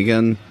smoking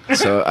again.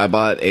 So I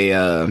bought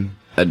a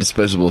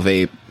disposable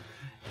vape,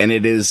 and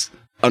it is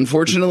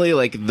unfortunately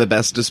like the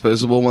best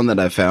disposable one that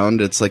I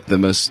found. It's like the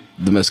most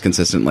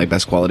consistent, like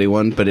best quality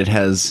one, but it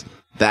has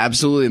the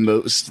absolutely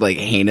most like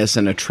heinous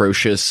and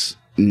atrocious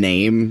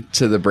name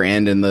to the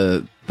brand and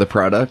the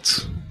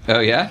product. Oh,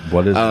 yeah?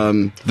 What is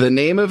it? The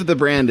name of the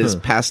brand is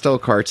Pastel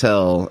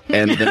Cartel,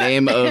 and the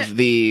name of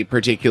the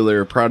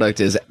particular product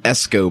is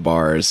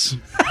Escobars.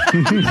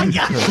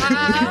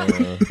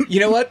 You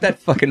know what? That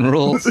fucking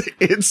rules.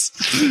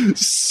 It's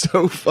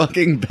so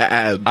fucking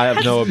bad. I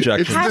have no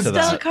objection to Pastel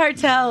that.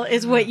 Cartel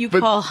is what you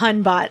call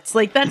Hunbots.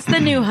 Like, that's the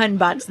new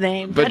Hunbots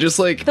name. But That's just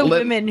like the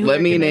women who let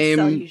are me gonna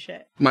sell you name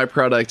shit. my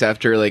product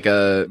after like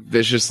a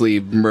viciously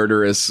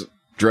murderous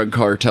drug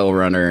cartel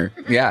runner.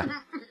 Yeah.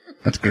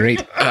 That's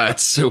great.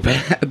 It's so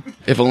bad.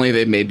 If only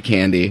they made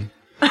candy.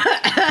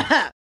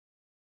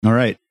 All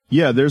right.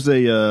 Yeah, there's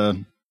a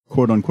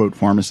quote-unquote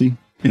pharmacy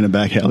in a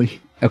back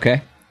alley.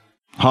 Okay.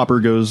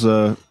 Hopper goes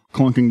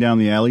clunking down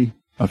the alley.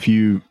 A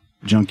few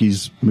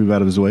junkies move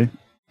out of his way.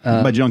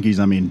 By junkies,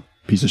 I mean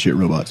piece of shit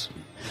robots.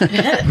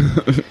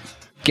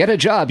 Get a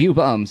job, you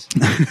bums.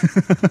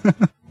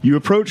 You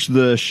approach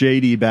the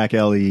shady back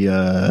alley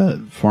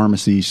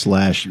pharmacy /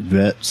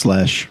 vet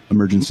 /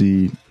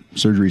 emergency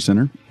surgery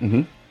center.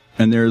 Mm-hmm.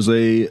 And there's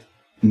a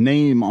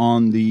name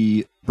on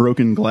the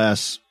broken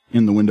glass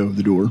in the window of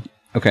the door.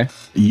 Okay.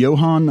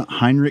 Johann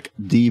Heinrich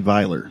D.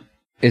 Weiler.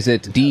 Is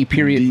it D.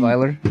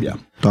 Weiler? Yeah,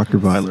 Dr.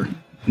 Weiler.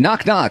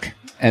 Knock, knock.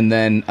 And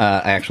then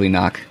I actually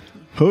knock.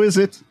 Who is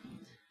it?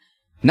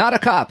 Not a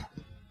cop.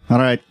 All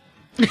right.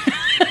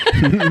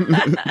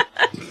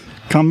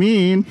 Come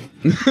in.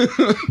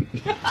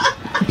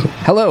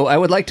 Hello, I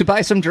would like to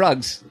buy some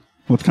drugs.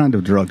 What kind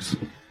of drugs?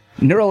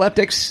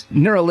 Neuroleptics,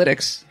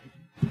 neurolytics,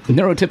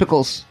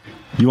 neurotypicals.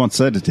 You want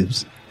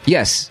sedatives?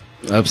 Yes.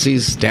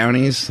 Upsies,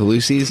 downies,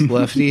 loosies,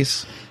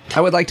 lefties. I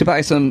would like to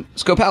buy some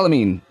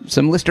scopolamine,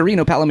 some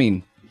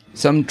listerinopalamine,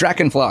 some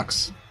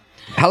Draconflox,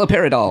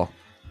 haloperidol,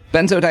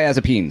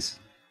 benzodiazepines,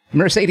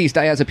 Mercedes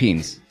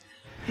diazepines.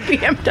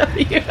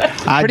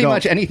 BMW. Pretty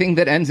much anything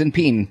that ends in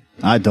peen.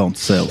 I don't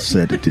sell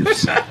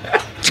sedatives.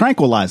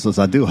 Tranquilizers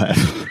I do have.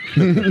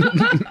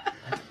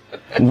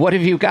 What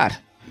have you got?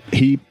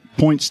 He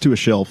points to a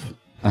shelf.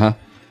 Uh-huh.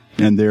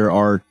 And there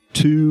are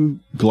 2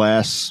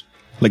 glass,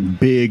 like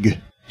big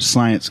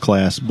science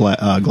class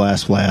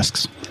glass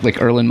flasks. Like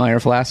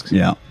Erlenmeyer flasks?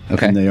 Yeah.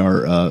 Okay. And they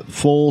are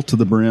full to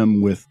the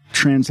brim with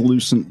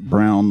translucent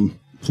brown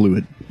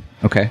fluid.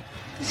 Okay.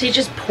 Does he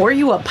just pour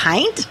you a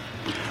pint?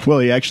 Well,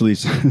 he actually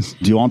says,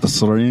 do you want a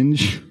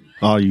syringe?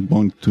 Or are you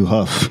going to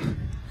huff?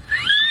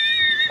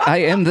 I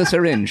am the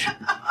syringe.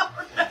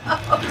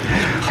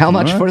 How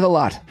much What? for the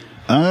lot?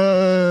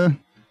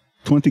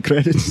 20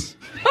 credits.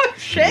 Oh,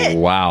 shit.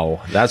 Wow,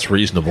 that's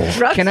reasonable.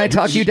 Can I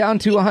talk you down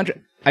to 100?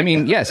 I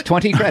mean, yes,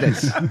 20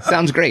 credits.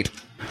 Sounds great.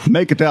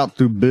 Make it out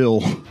to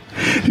Bill.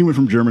 He went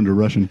from German to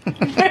Russian.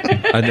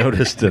 I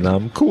noticed, and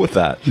I'm cool with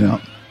that.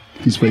 Yeah.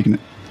 He's faking it.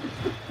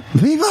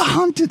 We were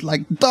hunted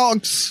like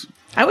dogs.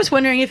 I was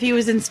wondering if he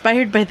was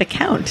inspired by the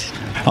Count.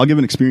 I'll give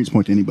an experience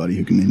point to anybody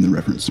who can name the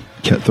reference.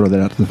 Can't throw that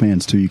out to the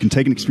fans, too. You can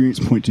take an experience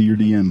point to your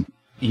DM.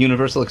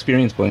 Universal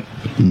experience point.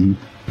 Mm-hmm.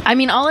 I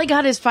mean, all I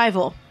got is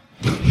Fievel.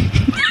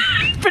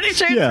 Pretty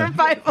sure it's from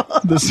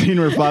Fievel. The scene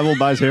where Fievel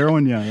buys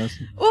heroin? Yeah. That's...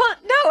 Well,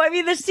 no, I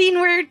mean the scene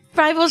where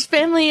Fievel's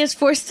family is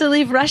forced to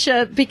leave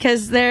Russia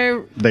because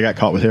they're... They got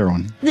caught with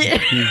heroin.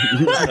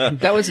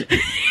 That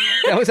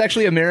was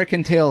actually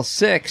American Tale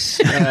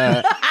 6,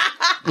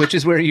 which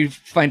is where you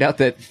find out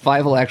that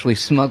Fievel actually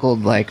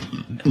smuggled like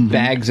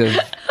bags of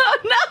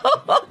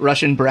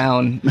Russian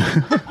brown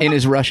in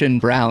his Russian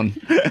brown.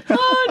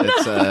 Oh, no.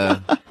 It's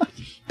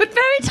But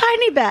very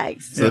tiny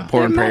bags. the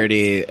porn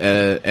parody,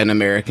 An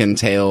American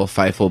Tale,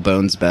 Feifel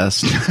Bones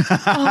Best.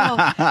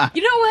 Oh,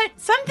 you know what?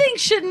 Some things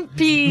shouldn't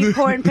be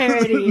porn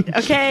parodied,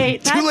 okay?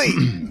 That's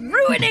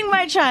ruining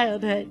my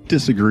childhood.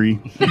 Disagree.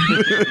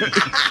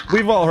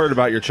 We've all heard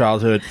about your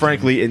childhood.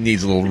 Frankly, it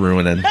needs a little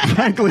ruining.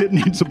 Frankly, it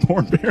needs a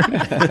porn parody.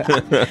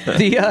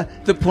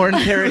 The porn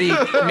parody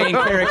main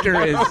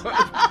character is...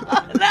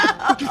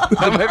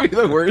 That might be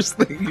the worst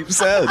thing you've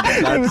said.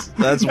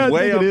 That's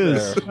way up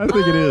there. I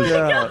think it is.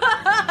 Yeah.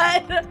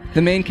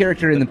 The main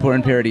character in the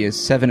porn parody is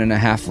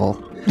 7.5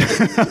 full.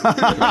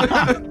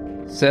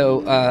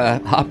 So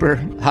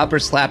Hopper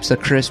slaps a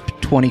crisp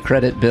 20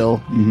 credit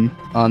bill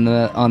on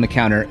the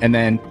counter, and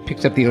then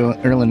picks up the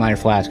Erlenmeyer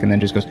flask, and then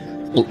just goes.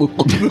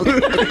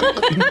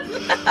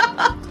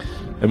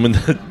 And when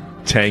the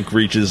tank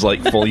reaches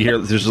like full, you hear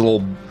there's a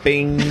little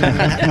bing.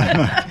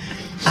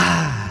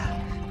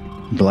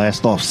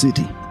 Blast Off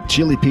City.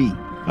 Chili P.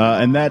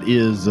 And that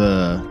is,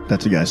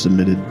 that's a guy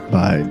submitted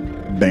by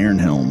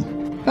Bairnhelm.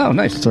 Oh,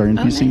 nice. It's our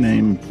NPC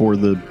name for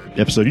the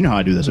episode. You know how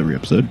I do this every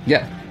episode.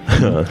 Yeah.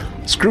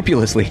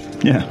 Scrupulously.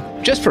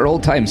 Yeah. Just for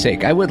old time's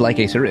sake, I would like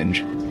a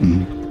syringe.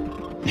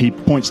 Mm-hmm. He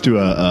points to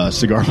a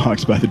cigar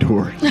box by the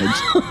door.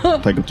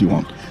 Take what you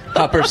want.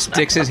 Hopper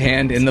sticks his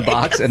hand in the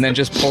box and then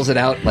just pulls it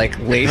out like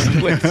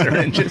laced with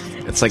syringes.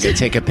 It's like a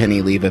take a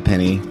penny, leave a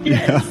penny.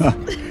 Yeah.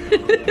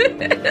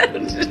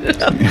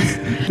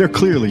 They're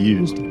clearly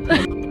used.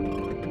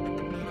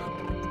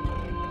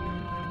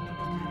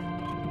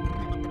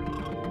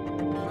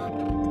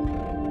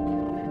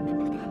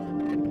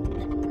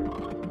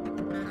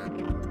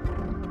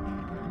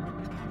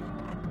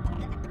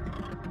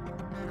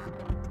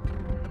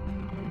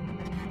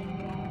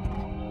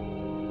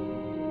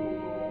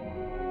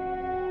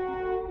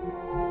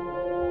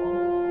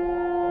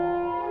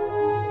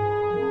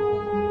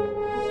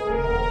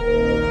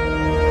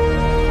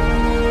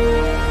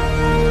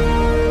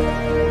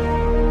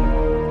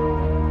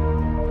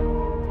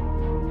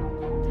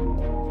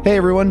 Hey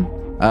everyone,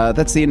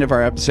 that's the end of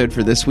our episode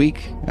for this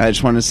week. I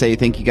just want to say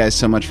thank you guys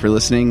so much for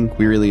listening.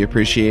 We really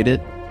appreciate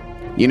it.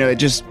 You know, it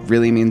just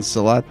really means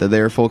a lot that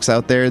there are folks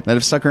out there that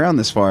have stuck around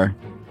this far.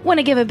 Want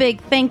to give a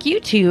big thank you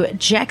to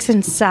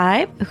Jackson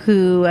Sibe,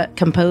 who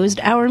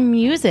composed our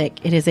music.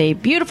 It is a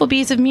beautiful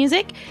piece of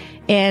music,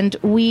 and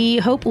we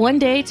hope one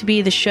day to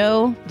be the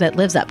show that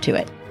lives up to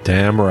it.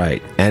 Damn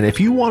right. And if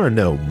you want to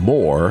know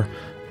more,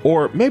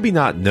 or maybe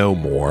not know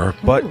more,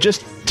 but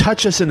just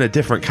touch us in a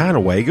different kind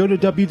of way, go to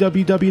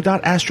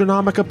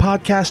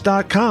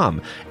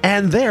www.astronomicapodcast.com.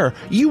 And there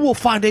you will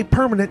find a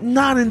permanent,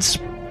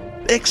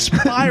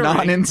 non-expiring...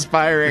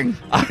 Non-inspiring.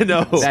 I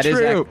know. That is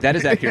true. that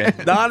is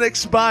accurate.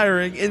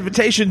 Non-expiring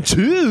invitation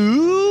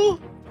to...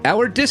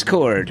 Our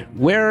Discord,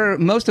 where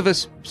most of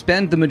us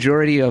spend the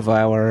majority of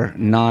our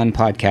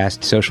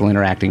non-podcast social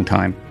interacting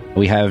time.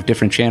 We have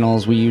different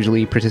channels. We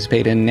usually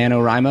participate in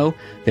NaNoWriMo.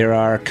 There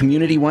are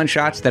community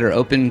one-shots that are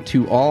open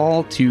to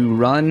all to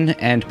run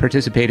and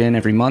participate in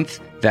every month.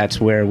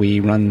 That's where we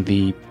run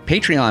the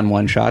Patreon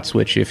one-shots,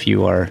 which if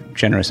you are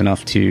generous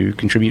enough to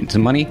contribute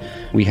some money,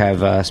 we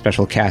have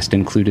special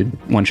cast-included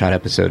one-shot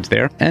episodes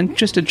there. And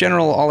just a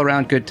general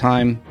all-around good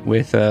time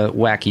with a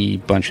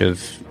wacky bunch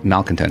of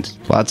malcontents.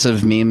 Lots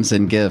of memes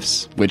and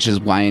GIFs, which is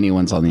why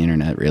anyone's on the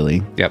internet,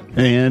 really. Yep.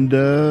 And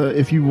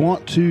if you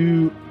want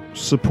to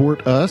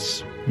support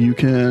us, you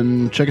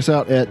can check us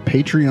out at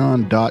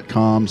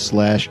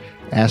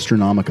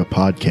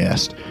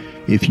patreon.com/astronomicapodcast.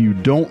 If you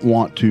don't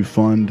want to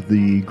fund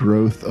the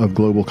growth of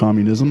global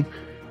communism,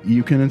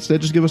 you can instead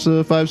just give us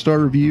a 5-star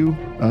review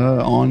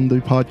on the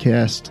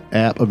podcast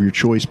app of your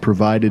choice,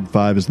 provided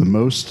 5 is the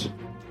most.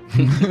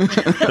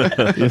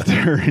 If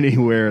there are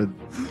anywhere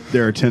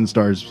there are 10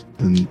 stars,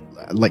 then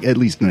like at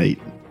least an 8.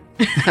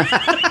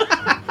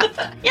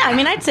 Yeah, I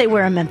mean, I'd say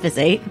we're a Memphis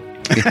 8.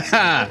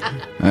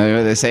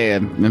 They say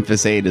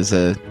Memphis 8 is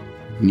a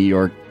New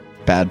York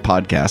bad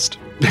podcast.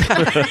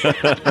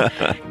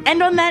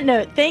 And on that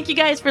note, thank you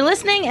guys for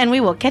listening, and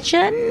we will catch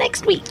you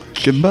next week.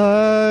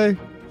 Goodbye.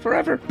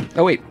 Forever.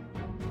 Oh, wait.